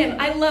heart to him.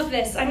 I love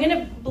this. I'm going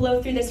to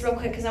blow through this real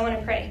quick because I want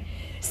to pray.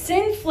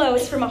 Sin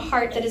flows from a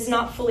heart that is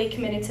not fully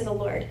committed to the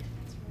Lord.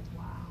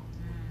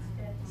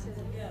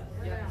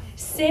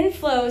 Sin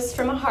flows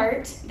from a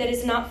heart that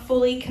is not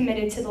fully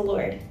committed to the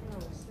Lord.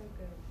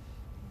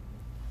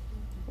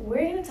 We're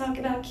going to talk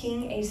about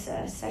King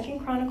Asa,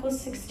 2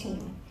 Chronicles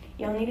 16.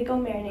 Y'all need to go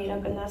marinate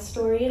up in that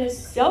story. It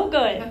is so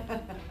good.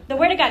 The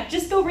Word of God.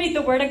 Just go read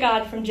the Word of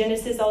God from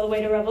Genesis all the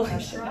way to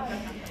Revelation.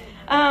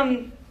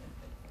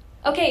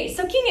 Okay,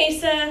 so King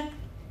Asa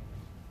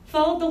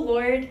followed the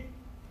Lord.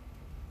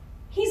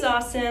 He's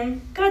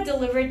awesome. God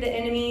delivered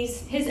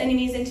his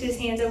enemies into his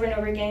hands over and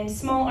over again.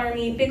 Small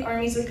army, big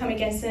armies would come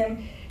against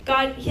him.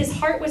 His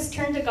heart was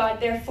turned to God,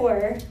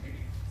 therefore,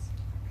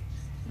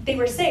 they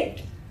were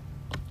saved.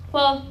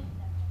 Well,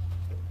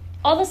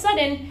 all of a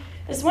sudden,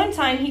 this one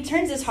time, he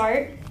turns his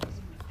heart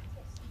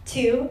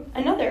to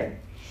another.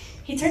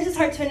 He turns his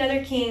heart to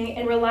another king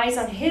and relies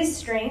on his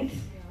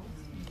strength.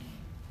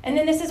 And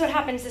then this is what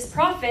happens. This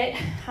prophet,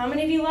 how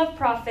many of you love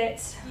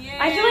prophets? Yay.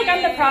 I feel like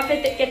I'm the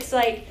prophet that gets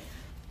like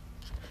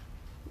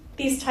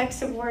these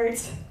types of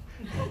words.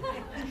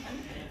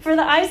 For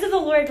the eyes of the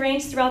Lord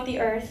range throughout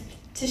the earth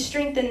to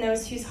strengthen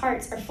those whose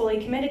hearts are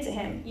fully committed to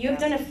him. You have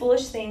done a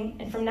foolish thing,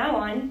 and from now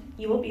on,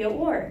 you will be at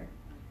war.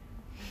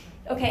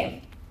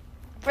 Okay,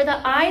 for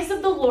the eyes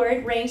of the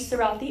Lord range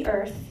throughout the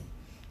earth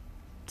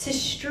to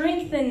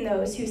strengthen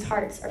those whose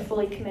hearts are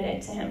fully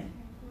committed to him.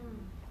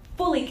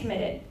 Fully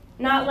committed.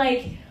 Not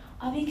like,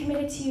 I'll be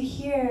committed to you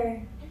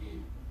here,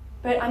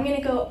 but I'm going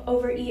to go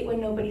overeat when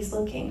nobody's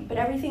looking. But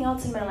everything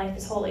else in my life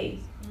is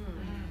holy.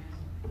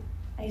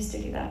 I used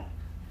to do that.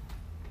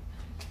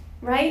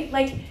 Right?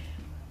 Like,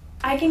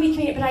 I can be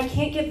committed, but I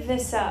can't give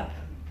this up.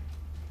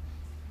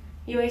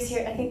 You always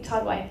hear, I think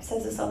Todd White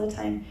says this all the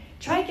time.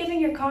 Try giving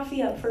your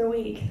coffee up for a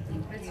week.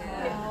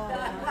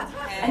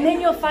 And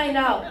then you'll find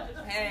out.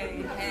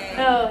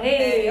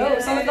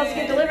 Someone else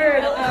get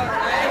delivered.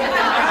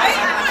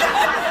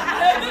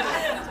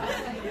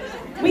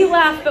 We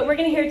laugh, but we're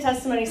going to hear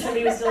testimony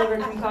somebody was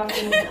delivered from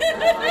coffee.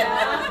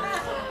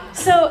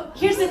 So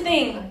here's the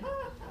thing.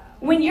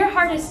 When your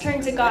heart is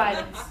turned to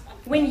God,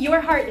 when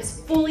your heart is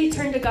fully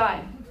turned to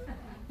God,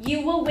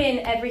 you will win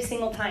every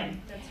single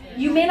time.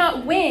 You may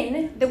not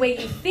win the way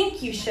you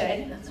think you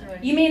should.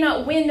 You may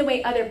not win the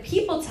way other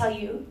people tell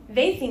you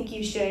they think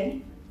you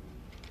should.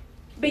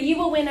 But you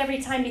will win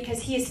every time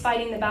because he is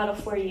fighting the battle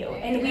for you.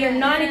 And we are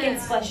not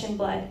against flesh and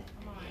blood.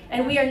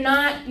 And we are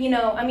not,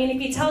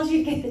 if he tells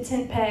you to get the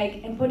tent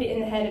peg and put it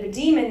in the head of a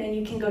demon, then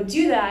you can go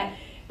do that.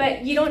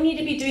 But you don't need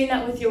to be doing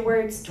that with your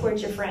words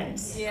towards your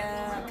friends.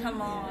 Yeah,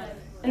 come on.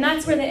 And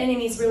that's where the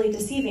enemy's really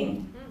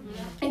deceiving.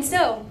 And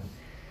so,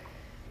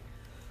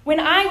 when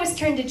I was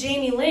turned to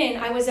Jamie Lynn,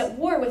 I was at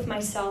war with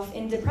myself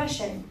in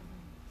depression.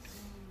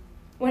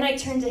 When I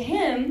turned to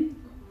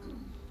him,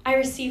 I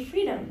received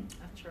freedom.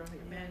 That's right.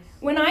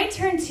 When I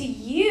turn to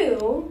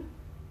you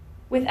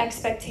with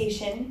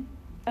expectation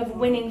of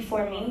winning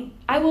for me,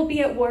 I will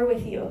be at war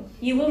with you.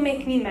 You will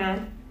make me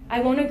mad. I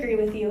won't agree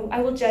with you.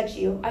 I will judge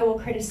you. I will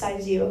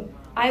criticize you.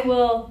 I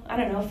will,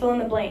 fill in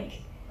the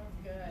blank.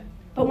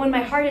 But when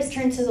my heart is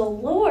turned to the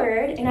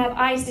Lord and I have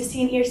eyes to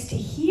see and ears to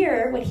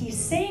hear what he's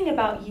saying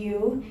about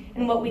you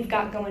and what we've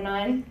got going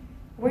on,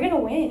 we're going to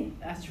win.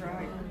 That's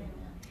right.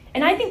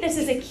 And I think this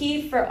is a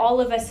key for all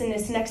of us in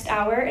this next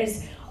hour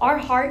is our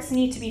hearts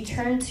need to be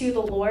turned to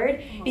the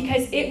Lord,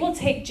 because it will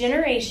take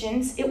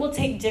generations. It will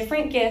take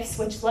different gifts,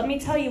 which let me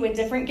tell you, when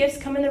different gifts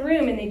come in the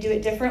room and they do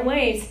it different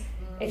ways,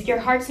 if your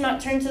heart's not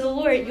turned to the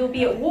Lord, you'll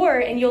be at war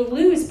and you'll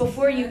lose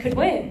before you could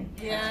win.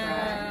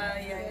 Yeah.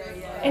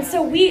 And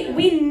so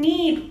we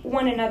need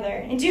one another.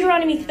 In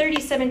Deuteronomy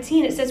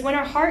 30:17, it says, when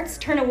our hearts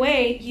turn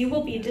away, you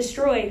will be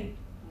destroyed.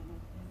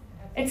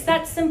 It's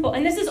that simple.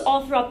 And this is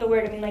all throughout the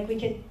word. I mean, like, we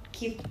could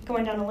keep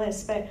going down a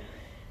list, but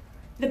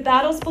the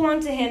battles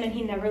belong to him and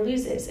he never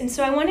loses. And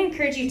so I want to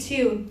encourage you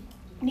too,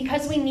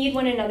 because we need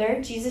one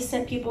another. Jesus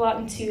sent people out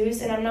in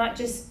twos, and I'm not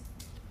just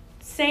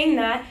saying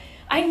that.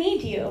 I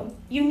need you.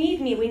 You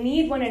need me. We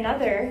need one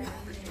another.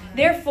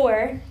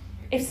 Therefore,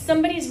 if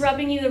somebody's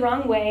rubbing you the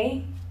wrong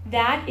way,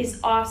 that is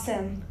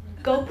awesome.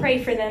 Go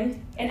pray for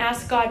them and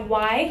ask God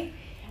why.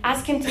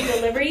 Ask him to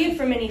deliver you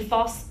from any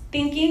false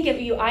thinking,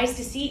 give you eyes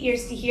to see,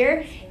 ears to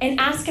hear, and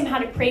ask him how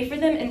to pray for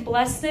them and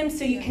bless them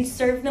so you can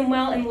serve them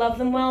well and love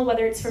them well,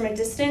 whether it's from a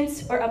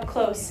distance or up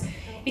close.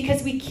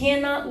 Because we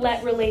cannot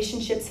let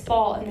relationships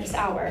fall in this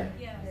hour.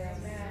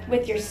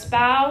 With your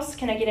spouse,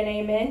 can I get an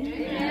amen?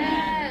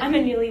 Yes. I'm a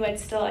newlywed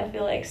still, I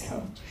feel like.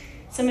 So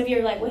some of you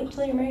are like, wait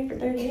till you're married for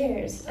 30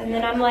 years. And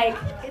then I'm like,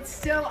 It's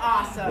still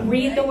awesome.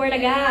 read the word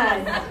of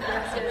God.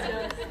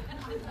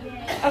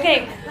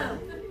 Okay,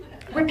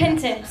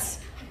 repentance,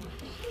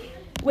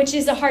 which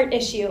is a heart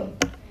issue.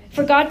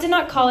 For God did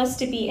not call us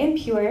to be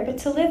impure, but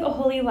to live a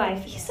holy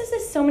life. He says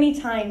this so many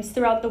times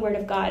throughout the word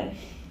of God.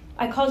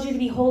 I called you to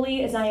be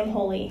holy as I am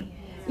holy.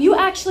 You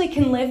actually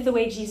can live the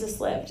way Jesus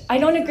lived. I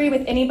don't agree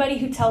with anybody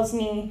who tells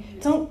me,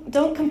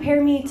 don't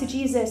compare me to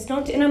Jesus.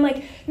 And I'm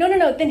like,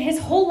 no. Then his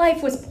whole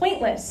life was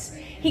pointless.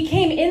 He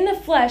came in the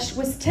flesh,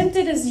 was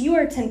tempted as you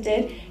are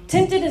tempted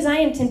as I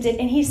am tempted,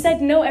 and he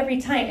said no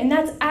every time. And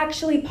that's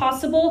actually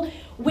possible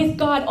with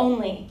God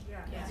only.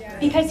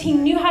 Because he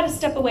knew how to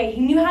step away.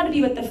 He knew how to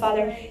be with the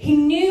Father. He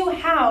knew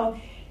how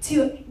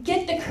to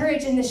get the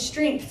courage and the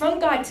strength from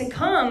God to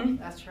come.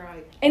 That's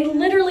right. And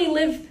literally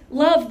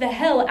love the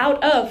hell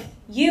out of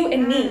you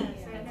and me.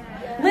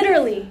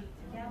 Literally.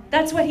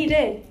 That's what he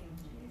did.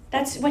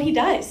 That's what he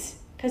does,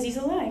 because he's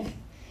alive.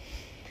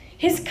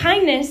 His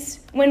kindness,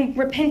 when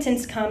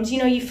repentance comes,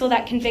 you feel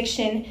that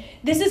conviction.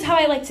 This is how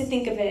I like to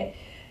think of it.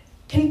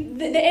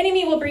 The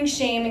enemy will bring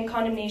shame and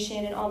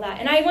condemnation and all that.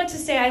 And I want to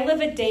say I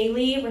live a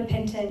daily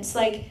repentance.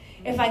 Like,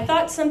 if I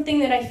thought something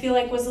that I feel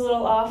like was a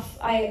little off,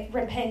 I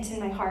repent in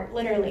my heart,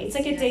 literally. It's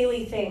like a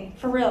daily thing,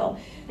 for real.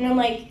 And I'm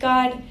like,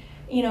 God,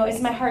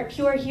 is my heart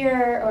pure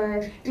here?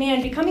 Or,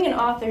 man, becoming an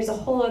author is a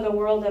whole other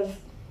world of...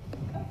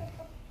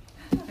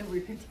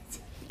 Repentance.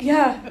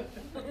 Yeah.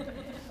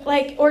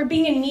 Like, or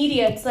being in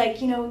media, it's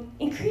like,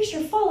 increase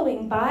your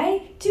following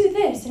by do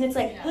this. And it's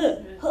like,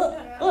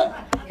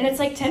 and it's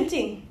like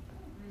tempting.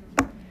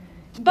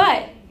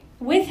 But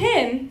with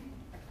him,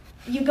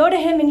 you go to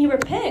him and you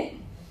repent.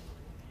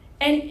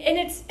 And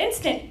it's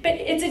instant, but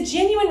it's a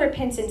genuine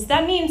repentance.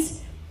 That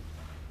means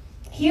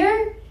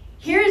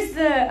here's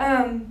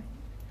the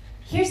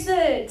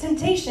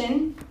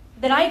temptation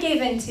that I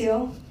gave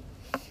into,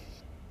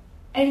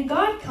 and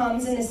God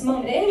comes in this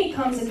moment. The enemy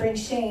comes and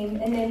brings shame,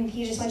 and then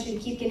he just wants you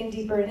to keep getting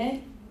deeper in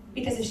it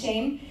because of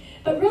shame.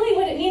 But really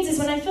what it means is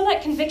when I feel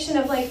that conviction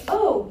of like,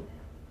 oh,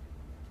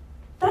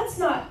 that's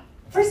not...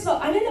 First of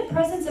all, I'm in the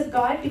presence of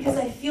God because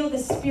I feel the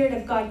Spirit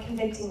of God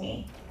convicting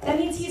me. That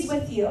means he's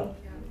with you.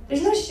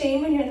 There's no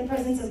shame when you're in the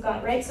presence of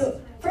God, right?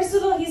 So first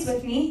of all, he's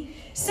with me.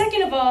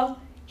 Second of all,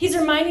 he's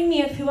reminding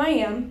me of who I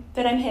am,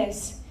 that I'm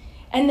his,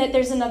 and that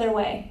there's another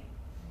way.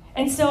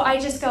 And so I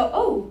just go,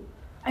 oh,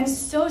 I'm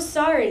so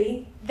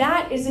sorry.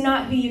 That is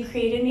not who you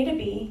created me to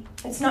be.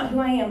 That's not who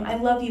I am. I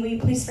love you. Will you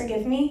please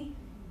forgive me?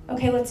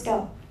 Okay, let's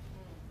go.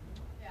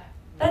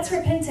 That's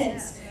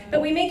repentance.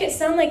 But we make it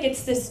sound like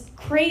it's this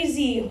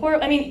crazy,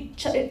 horrible... I mean,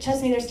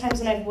 trust me, there's times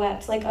when I've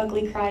wept, like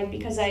ugly cried,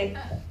 because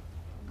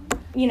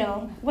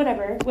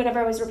whatever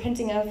I was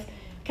repenting of,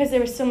 because there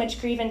was so much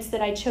grievance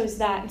that I chose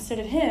that instead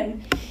of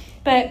him.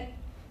 But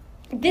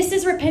this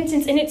is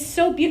repentance, and it's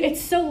so beautiful,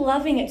 it's so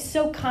loving, it's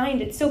so kind,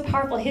 it's so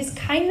powerful. His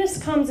kindness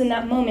comes in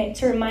that moment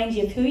to remind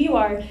you of who you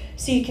are,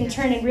 so you can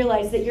turn and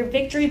realize that your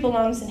victory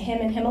belongs in him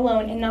and him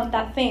alone, and not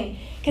that thing.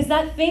 Because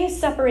that thing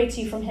separates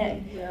you from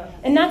him. Yeah.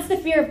 And that's the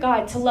fear of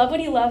God, to love what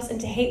he loves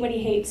and to hate what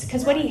he hates.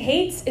 Because what he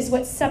hates is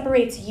what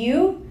separates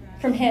you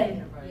from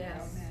him.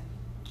 Yes.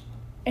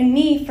 And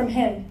me from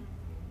him.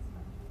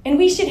 And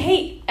we should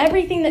hate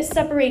everything that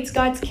separates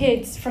God's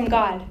kids from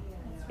God.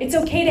 It's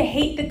okay to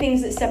hate the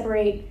things that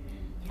separate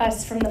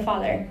us from the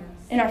Father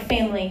and our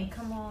family.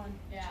 Come on.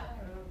 Yeah.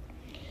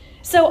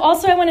 So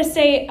also I want to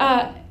say,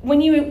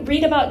 when you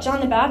read about John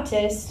the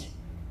Baptist,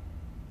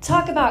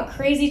 talk about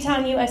Crazy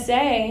Town,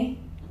 USA.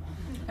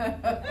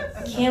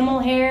 Camel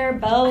hair,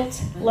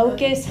 belt,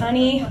 locust,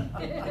 honey.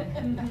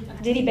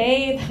 Did he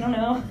bathe? I don't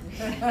know.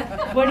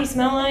 What did he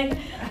smell like?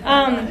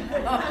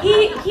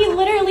 He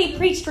literally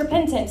preached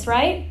repentance,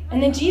 right?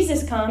 And then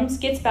Jesus comes,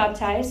 gets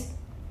baptized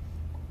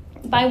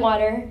by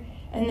water,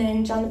 And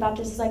then John the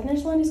Baptist is like,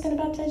 there's one who's going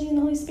to baptize you in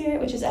the Holy Spirit,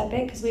 which is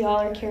epic because we all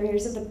are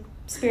carriers of the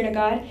Spirit of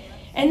God.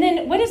 And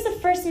then what is the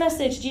first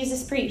message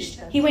Jesus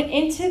preached? He went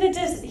into the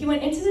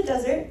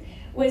desert,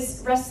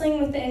 was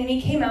wrestling with the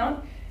enemy, came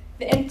out.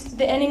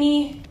 The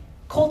enemy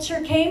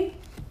culture came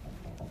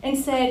and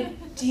said,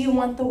 do you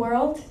want the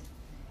world?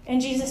 And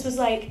Jesus was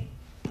like,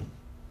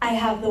 I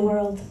have the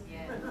world.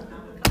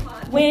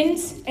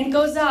 Wins and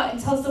goes out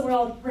and tells the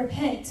world,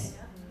 repent,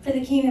 for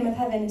the kingdom of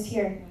heaven is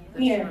here,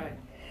 near.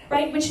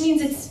 Right? Which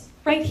means it's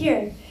right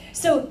here.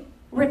 So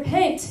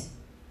repent,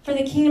 for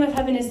the kingdom of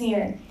heaven is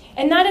near.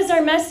 And that is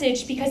our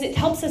message because it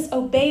helps us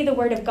obey the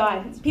word of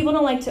God. People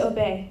don't like to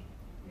obey.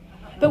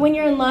 But when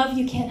you're in love,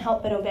 you can't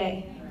help but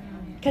obey.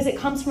 Because it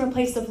comes from a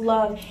place of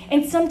love.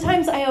 And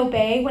sometimes I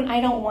obey when I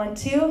don't want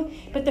to,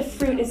 but the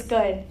fruit is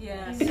good.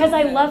 Yes. Because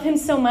I love him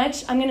so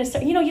much, I'm going to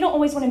start. You don't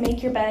always want to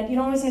make your bed. You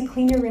don't always want to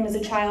clean your room as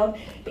a child.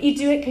 But you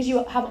do it because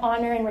you have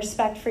honor and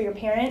respect for your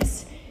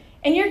parents.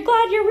 And you're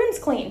glad your room's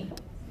clean.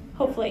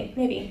 Hopefully.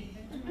 Maybe.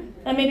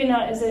 Maybe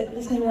not.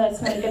 Maybe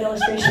that's not a good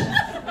illustration.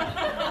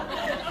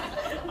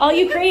 All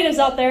you creatives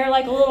out there are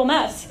like a little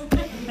mess.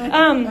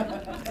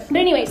 But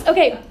anyways,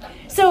 okay.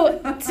 So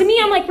to me,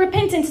 I'm like,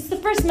 repentance, it's the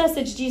first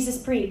message Jesus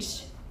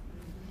preached.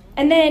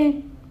 And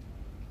then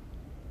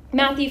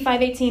Matthew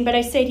 5:18, but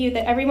I say to you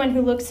that everyone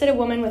who looks at a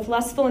woman with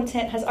lustful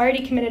intent has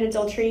already committed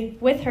adultery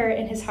with her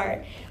in his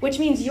heart. Which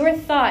means your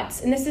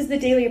thoughts, and this is the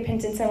daily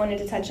repentance I wanted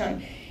to touch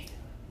on.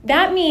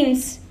 That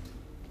means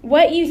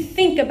what you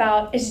think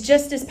about is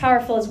just as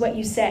powerful as what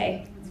you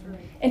say.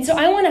 And so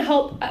I want to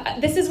help.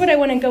 This is what I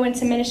want to go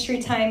into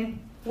ministry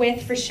time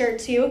with for sure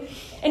too.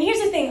 And here's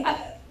the thing.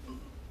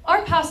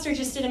 Our pastor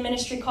just did a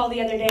ministry call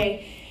the other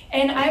day.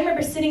 And I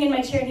remember sitting in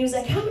my chair and he was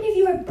like, how many of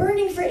you are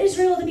burning for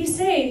Israel to be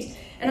saved?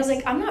 And I was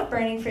like, I'm not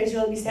burning for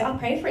Israel to be saved. I'll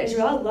pray for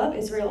Israel. I love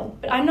Israel.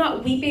 But I'm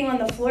not weeping on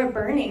the floor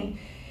burning.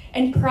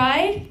 And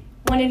pride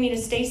wanted me to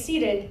stay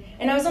seated.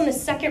 And I was on the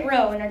second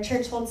row and our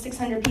church holds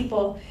 600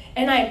 people.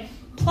 And I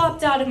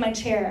plopped out of my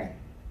chair.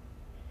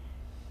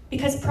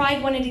 Because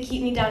pride wanted to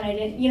keep me down. I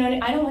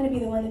don't want to be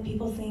the one that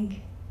people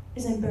think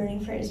isn't burning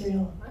for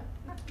Israel.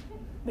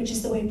 Which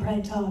is the way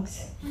pride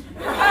talks.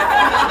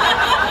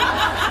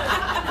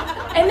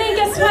 And then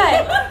guess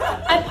what?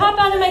 I pop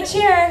out of my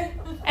chair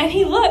and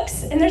he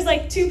looks and there's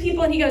like two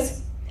people and he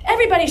goes,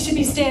 everybody should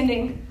be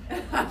standing.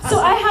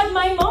 So I had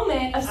my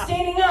moment of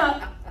standing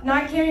up,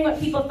 not caring what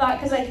people thought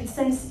because I could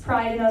sense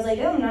pride and I was like,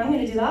 oh no, I'm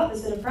going to do the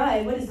opposite of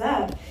pride. What is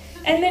that?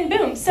 And then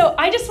boom. So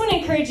I just want to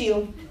encourage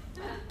you.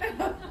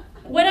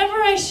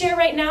 Whatever I share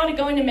right now to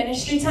go into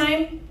ministry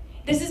time,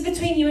 this is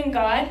between you and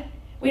God.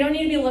 We don't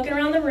need to be looking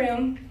around the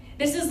room.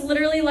 This is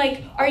literally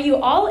like, are you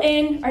all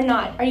in or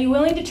not? Are you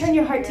willing to turn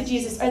your heart to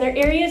Jesus? Are there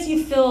areas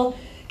you feel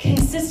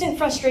consistent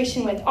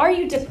frustration with? Are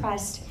you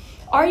depressed?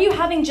 Are you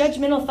having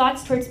judgmental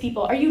thoughts towards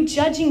people? Are you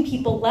judging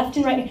people left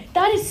and right?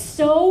 That is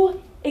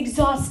so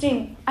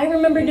exhausting. I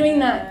remember doing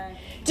that.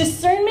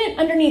 Discernment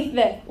underneath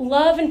the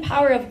love and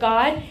power of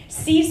God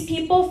sees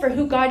people for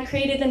who God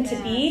created them to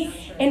be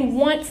and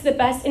wants the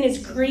best and is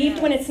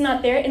grieved when it's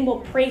not there and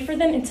will pray for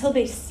them until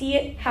they see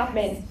it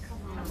happen.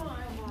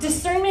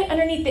 Discernment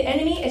underneath the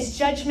enemy is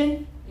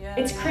judgment.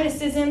 It's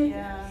criticism.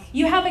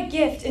 You have a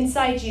gift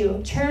inside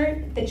you.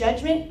 Turn the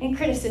judgment and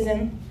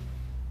criticism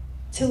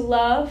to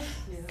love,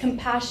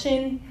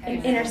 compassion,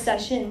 and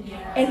intercession.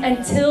 And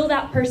until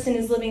that person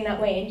is living that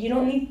way, and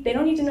they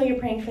don't need to know you're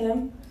praying for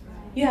them.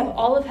 You have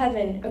all of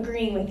heaven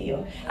agreeing with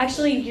you.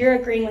 Actually, you're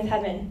agreeing with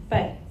heaven,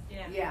 but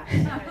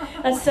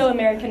that's so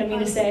American of me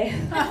to say.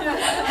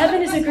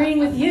 Heaven is agreeing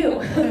with you.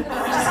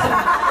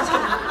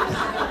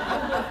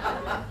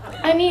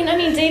 I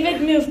mean,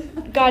 David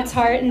moved God's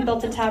heart and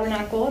built a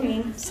tabernacle.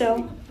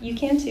 So you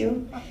can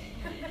too.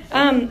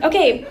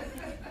 Okay,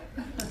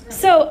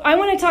 so I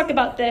want to talk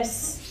about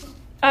this.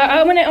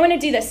 I want to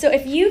do this. So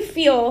if you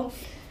feel,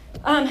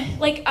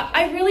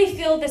 I really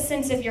feel the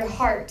sense of your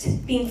heart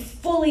being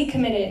fully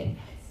committed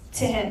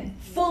to Him,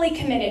 fully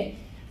committed.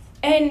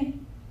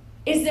 And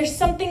is there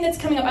something that's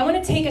coming up? I want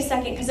to take a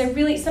second because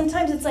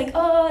sometimes it's like,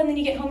 oh, and then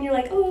you get home and you're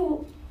like,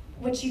 oh,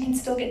 which you can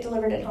still get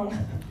delivered at home.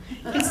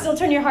 You can still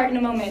turn your heart in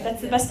a moment.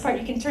 That's the best part.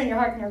 You can turn your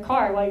heart in your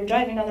car while you're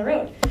driving down the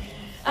road.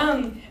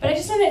 But I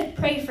just want to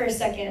pray for a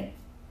second.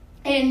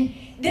 And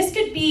this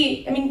could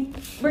be,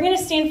 we're going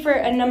to stand for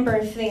a number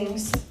of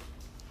things.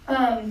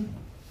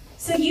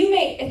 So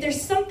if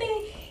there's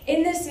something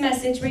in this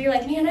message where you're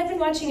like, man, I've been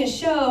watching a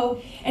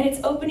show and it's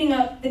opening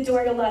up the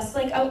door to lust.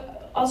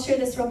 I'll share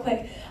this real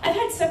quick. I've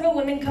had several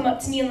women come up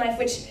to me in life,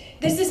 which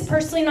this is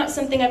personally not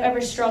something I've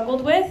ever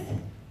struggled with.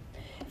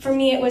 For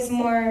me, it was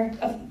more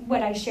of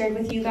what I shared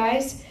with you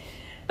guys.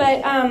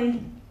 But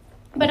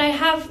I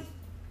have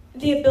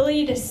the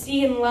ability to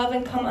see and love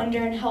and come under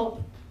and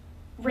help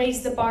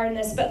raise the bar in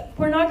this. But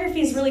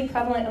pornography is really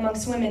prevalent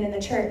amongst women in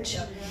the church.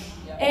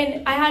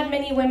 And I had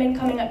many women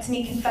coming up to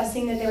me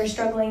confessing that they were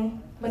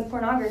struggling with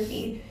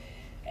pornography.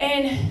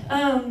 And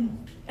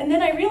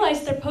then I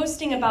realized they're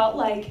posting about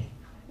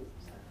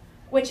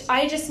which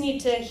I just need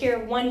to hear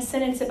one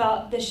sentence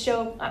about this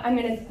show. I'm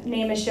going to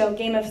name a show,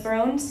 Game of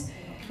Thrones,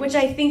 which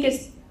I think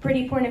is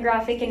pretty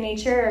pornographic in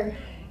nature. Or,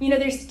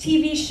 there's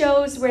TV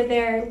shows where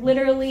they're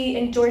literally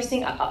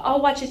endorsing.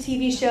 I'll watch a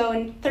TV show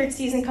and third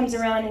season comes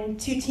around and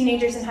two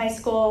teenagers in high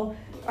school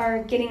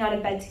are getting out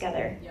of bed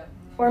together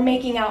or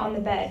making out on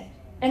the bed.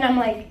 And I'm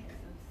like,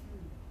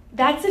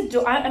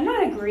 I'm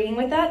not agreeing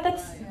with that.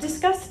 That's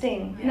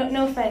disgusting.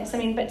 No offense.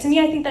 But to me,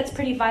 I think that's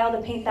pretty vile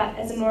to paint that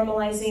as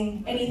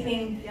normalizing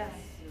anything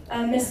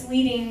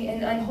misleading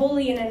and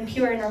unholy and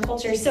impure in our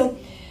culture. So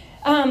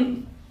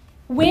there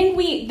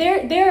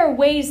are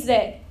ways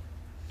that,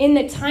 in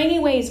the tiny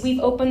ways, we've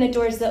opened the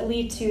doors that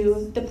lead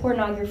to the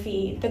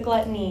pornography, the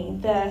gluttony,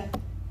 the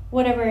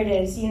whatever it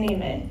is, you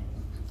name it,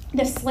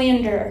 the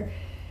slander,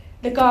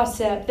 the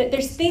gossip, that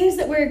there's things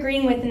that we're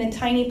agreeing with in the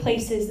tiny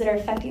places that are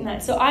affecting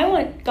that. So I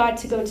want God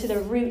to go to the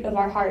root of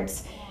our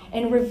hearts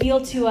and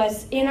reveal to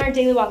us in our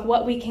daily walk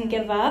what we can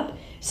give up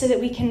so that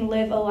we can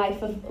live a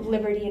life of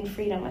liberty and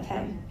freedom with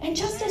him. And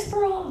justice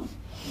for all.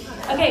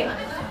 Okay,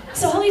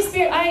 so Holy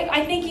Spirit,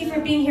 I thank you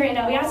for being here right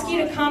now. We ask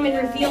you to come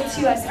and reveal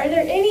to us, are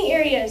there any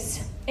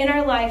areas in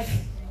our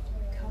life?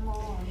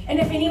 And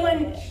if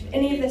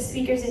any of the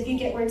speakers, if you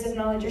get words of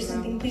knowledge or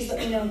something, please let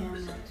me know.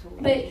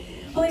 But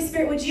Holy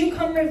Spirit, would you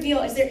come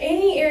reveal, is there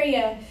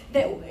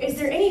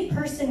any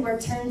person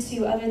we're turned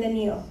to other than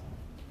you?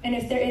 And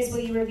if there is, will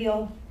you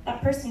reveal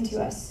that person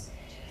to us?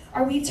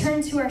 Are we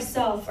turned to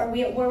ourselves? Are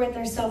we at war with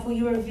ourselves? Will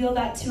you reveal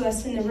that to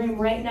us in the room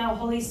right now?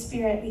 Holy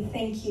Spirit, we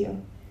thank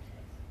you.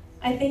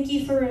 I thank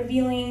you for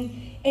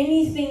revealing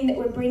anything that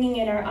we're bringing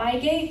in our eye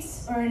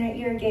gates or in our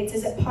ear gates.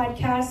 Is it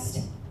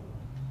podcast,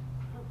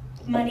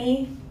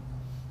 money,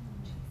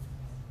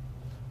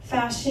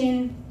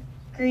 fashion,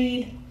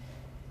 greed?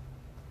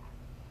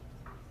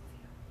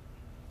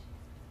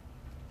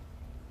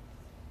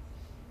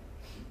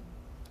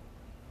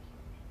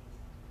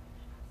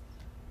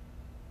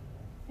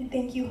 And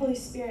thank you, Holy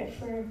Spirit,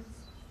 for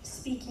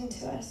speaking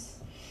to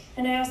us.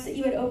 And I ask that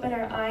you would open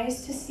our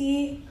eyes to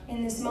see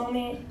in this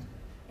moment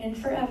and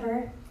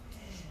forever,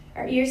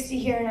 our ears to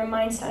hear and our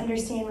minds to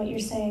understand what you're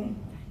saying.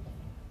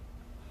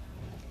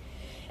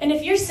 And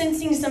if you're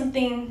sensing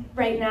something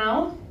right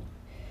now,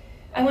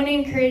 I want to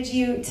encourage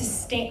you to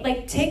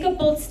stand, take a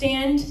bold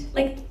stand.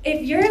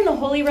 If you're in the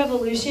Holy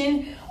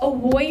Revolution, a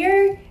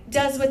warrior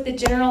does what the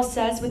general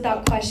says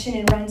without question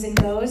and runs and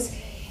goes.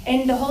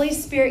 And the Holy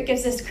Spirit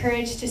gives us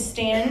courage to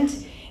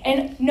stand.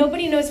 And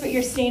nobody knows what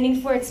you're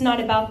standing for. It's not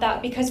about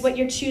that, because what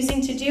you're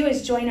choosing to do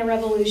is join a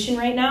revolution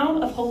right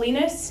now of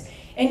holiness.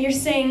 And you're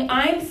saying,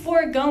 I'm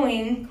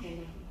foregoing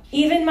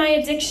even my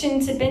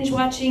addiction to binge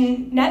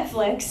watching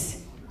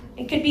Netflix.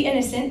 It could be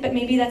innocent, but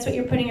maybe that's what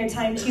you're putting your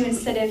time to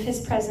instead of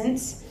his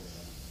presence.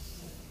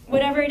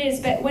 Whatever it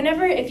is, but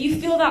if you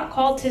feel that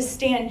call to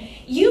stand,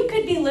 you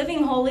could be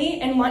living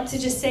holy and want to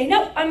just say,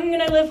 no, I'm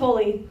going to live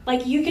holy.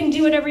 You can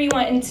do whatever you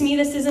want. And to me,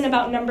 this isn't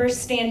about numbers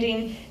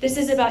standing. This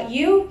is about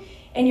you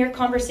and your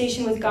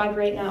conversation with God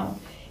right now.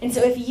 And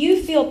so if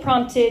you feel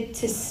prompted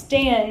to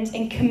stand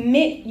and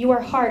commit your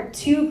heart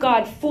to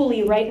God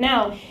fully right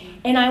now,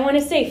 and I want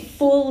to say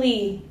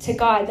fully to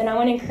God, then I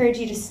want to encourage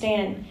you to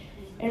stand.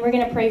 And we're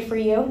going to pray for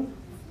you.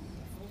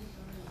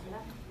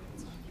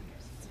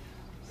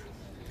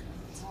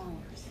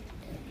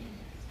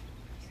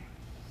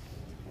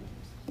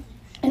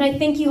 And I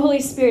thank you,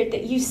 Holy Spirit,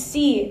 that you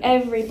see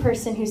every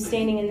person who's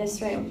standing in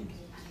this room.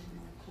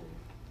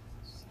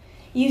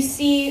 You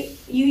see,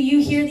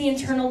 you hear the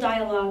internal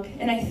dialogue,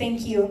 and I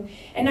thank you.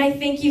 And I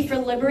thank you for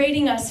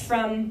liberating us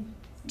from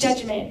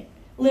judgment,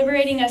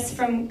 liberating us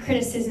from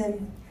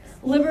criticism,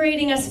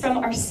 liberating us from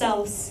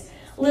ourselves,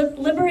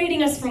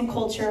 liberating us from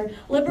culture,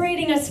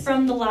 liberating us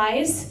from the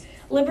lies,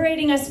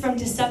 liberating us from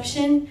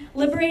deception,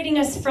 liberating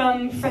us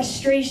from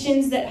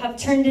frustrations that have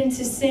turned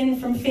into sin,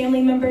 from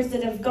family members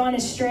that have gone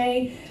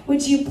astray.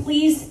 Would you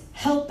please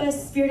help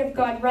us, Spirit of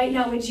God, right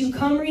now? Would you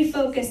come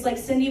refocus, like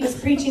Cindy was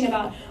preaching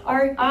about,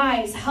 our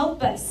eyes?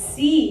 Help us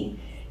see.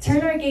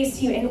 Turn our gaze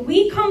to you. And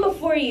we come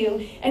before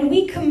you, and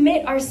we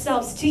commit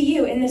ourselves to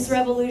you in this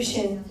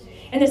revolution.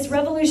 And this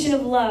revolution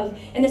of love,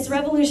 and this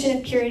revolution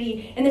of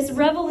purity, and this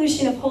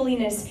revolution of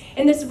holiness,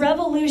 and this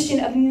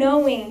revolution of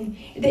knowing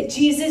that,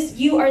 Jesus,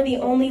 you are the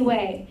only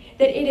way.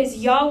 That it is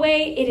Yahweh,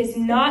 it is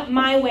not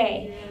my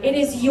way. It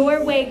is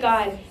your way,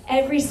 God,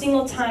 every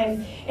single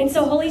time. And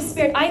so, Holy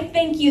Spirit, I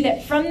thank you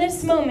that from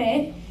this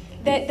moment,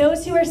 that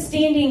those who are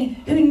standing,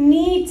 who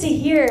need to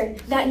hear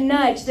that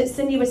nudge that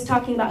Cindy was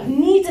talking about, who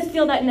need to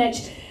feel that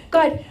nudge,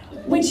 God,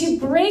 would you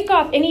break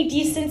off any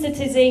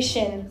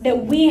desensitization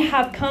that we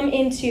have come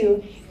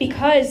into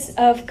because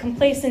of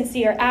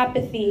complacency or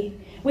apathy?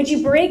 Would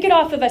you break it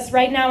off of us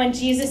right now in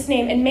Jesus'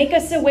 name and make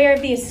us aware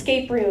of the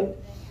escape route?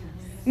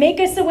 Make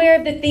us aware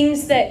of the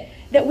things that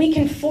we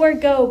can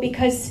forego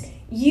because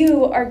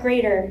you are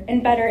greater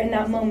and better in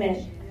that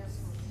moment.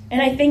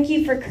 And I thank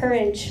you for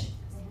courage.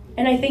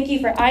 And I thank you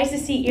for eyes to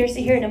see, ears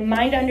to hear, and a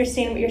mind to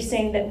understand what you're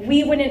saying, that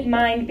we wouldn't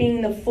mind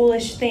being the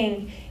foolish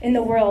thing in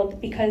the world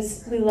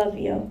because we love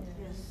you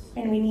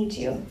and we need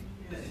you.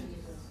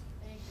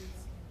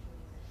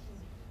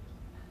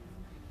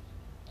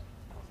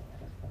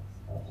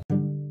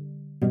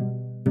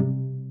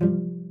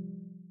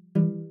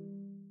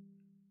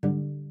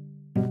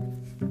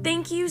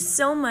 Thank you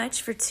so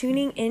much for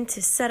tuning in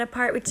to Set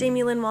Apart with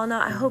Jamie Lynn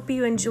Walnut. I hope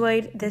you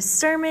enjoyed this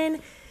sermon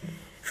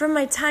from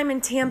my time in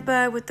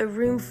Tampa with a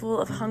room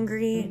full of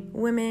hungry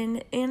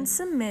women and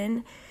some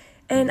men.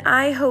 And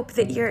I hope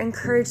that you're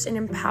encouraged and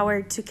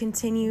empowered to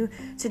continue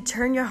to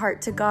turn your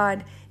heart to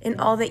God in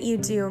all that you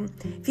do.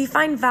 If you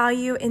find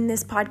value in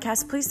this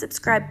podcast, please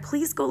subscribe.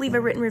 Please go leave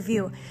a written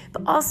review.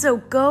 But also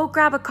go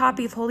grab a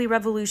copy of Holy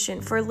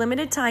Revolution. For a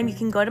limited time, you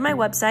can go to my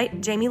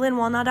website,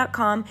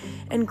 jamielynnwalnut.com,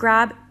 and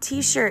grab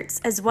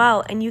t-shirts as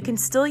well. And you can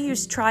still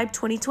use Tribe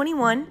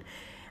 2021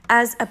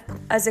 as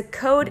a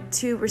code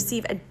to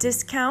receive a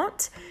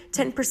discount,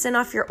 10%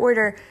 off your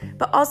order.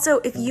 But also,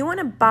 if you want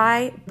to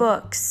buy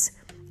books,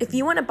 if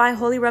you want to buy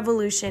Holy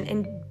Revolution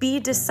and be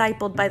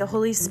discipled by the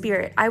Holy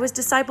Spirit, I was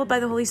discipled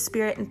by the Holy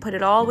Spirit and put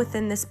it all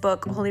within this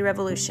book, Holy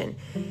Revolution.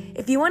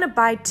 If you want to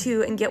buy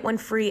 2 and get 1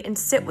 free and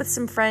sit with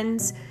some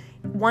friends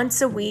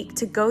once a week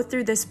to go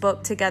through this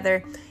book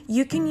together,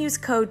 you can use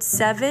code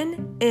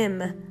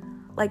 7M,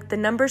 like the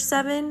number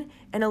 7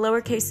 and a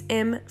lowercase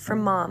m for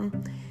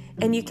mom.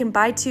 And you can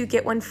buy 2,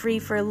 get 1 free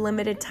for a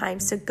limited time.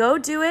 So go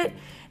do it.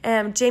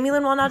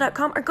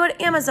 jamielynnwalnut.com, or go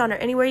to Amazon or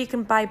anywhere you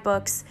can buy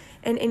books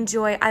and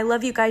enjoy. I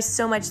love you guys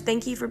so much.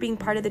 Thank you for being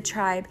part of the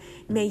tribe.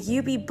 May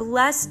you be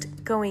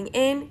blessed going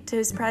in to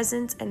his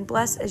presence and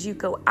blessed as you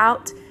go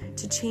out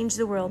to change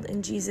the world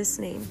in Jesus'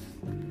 name.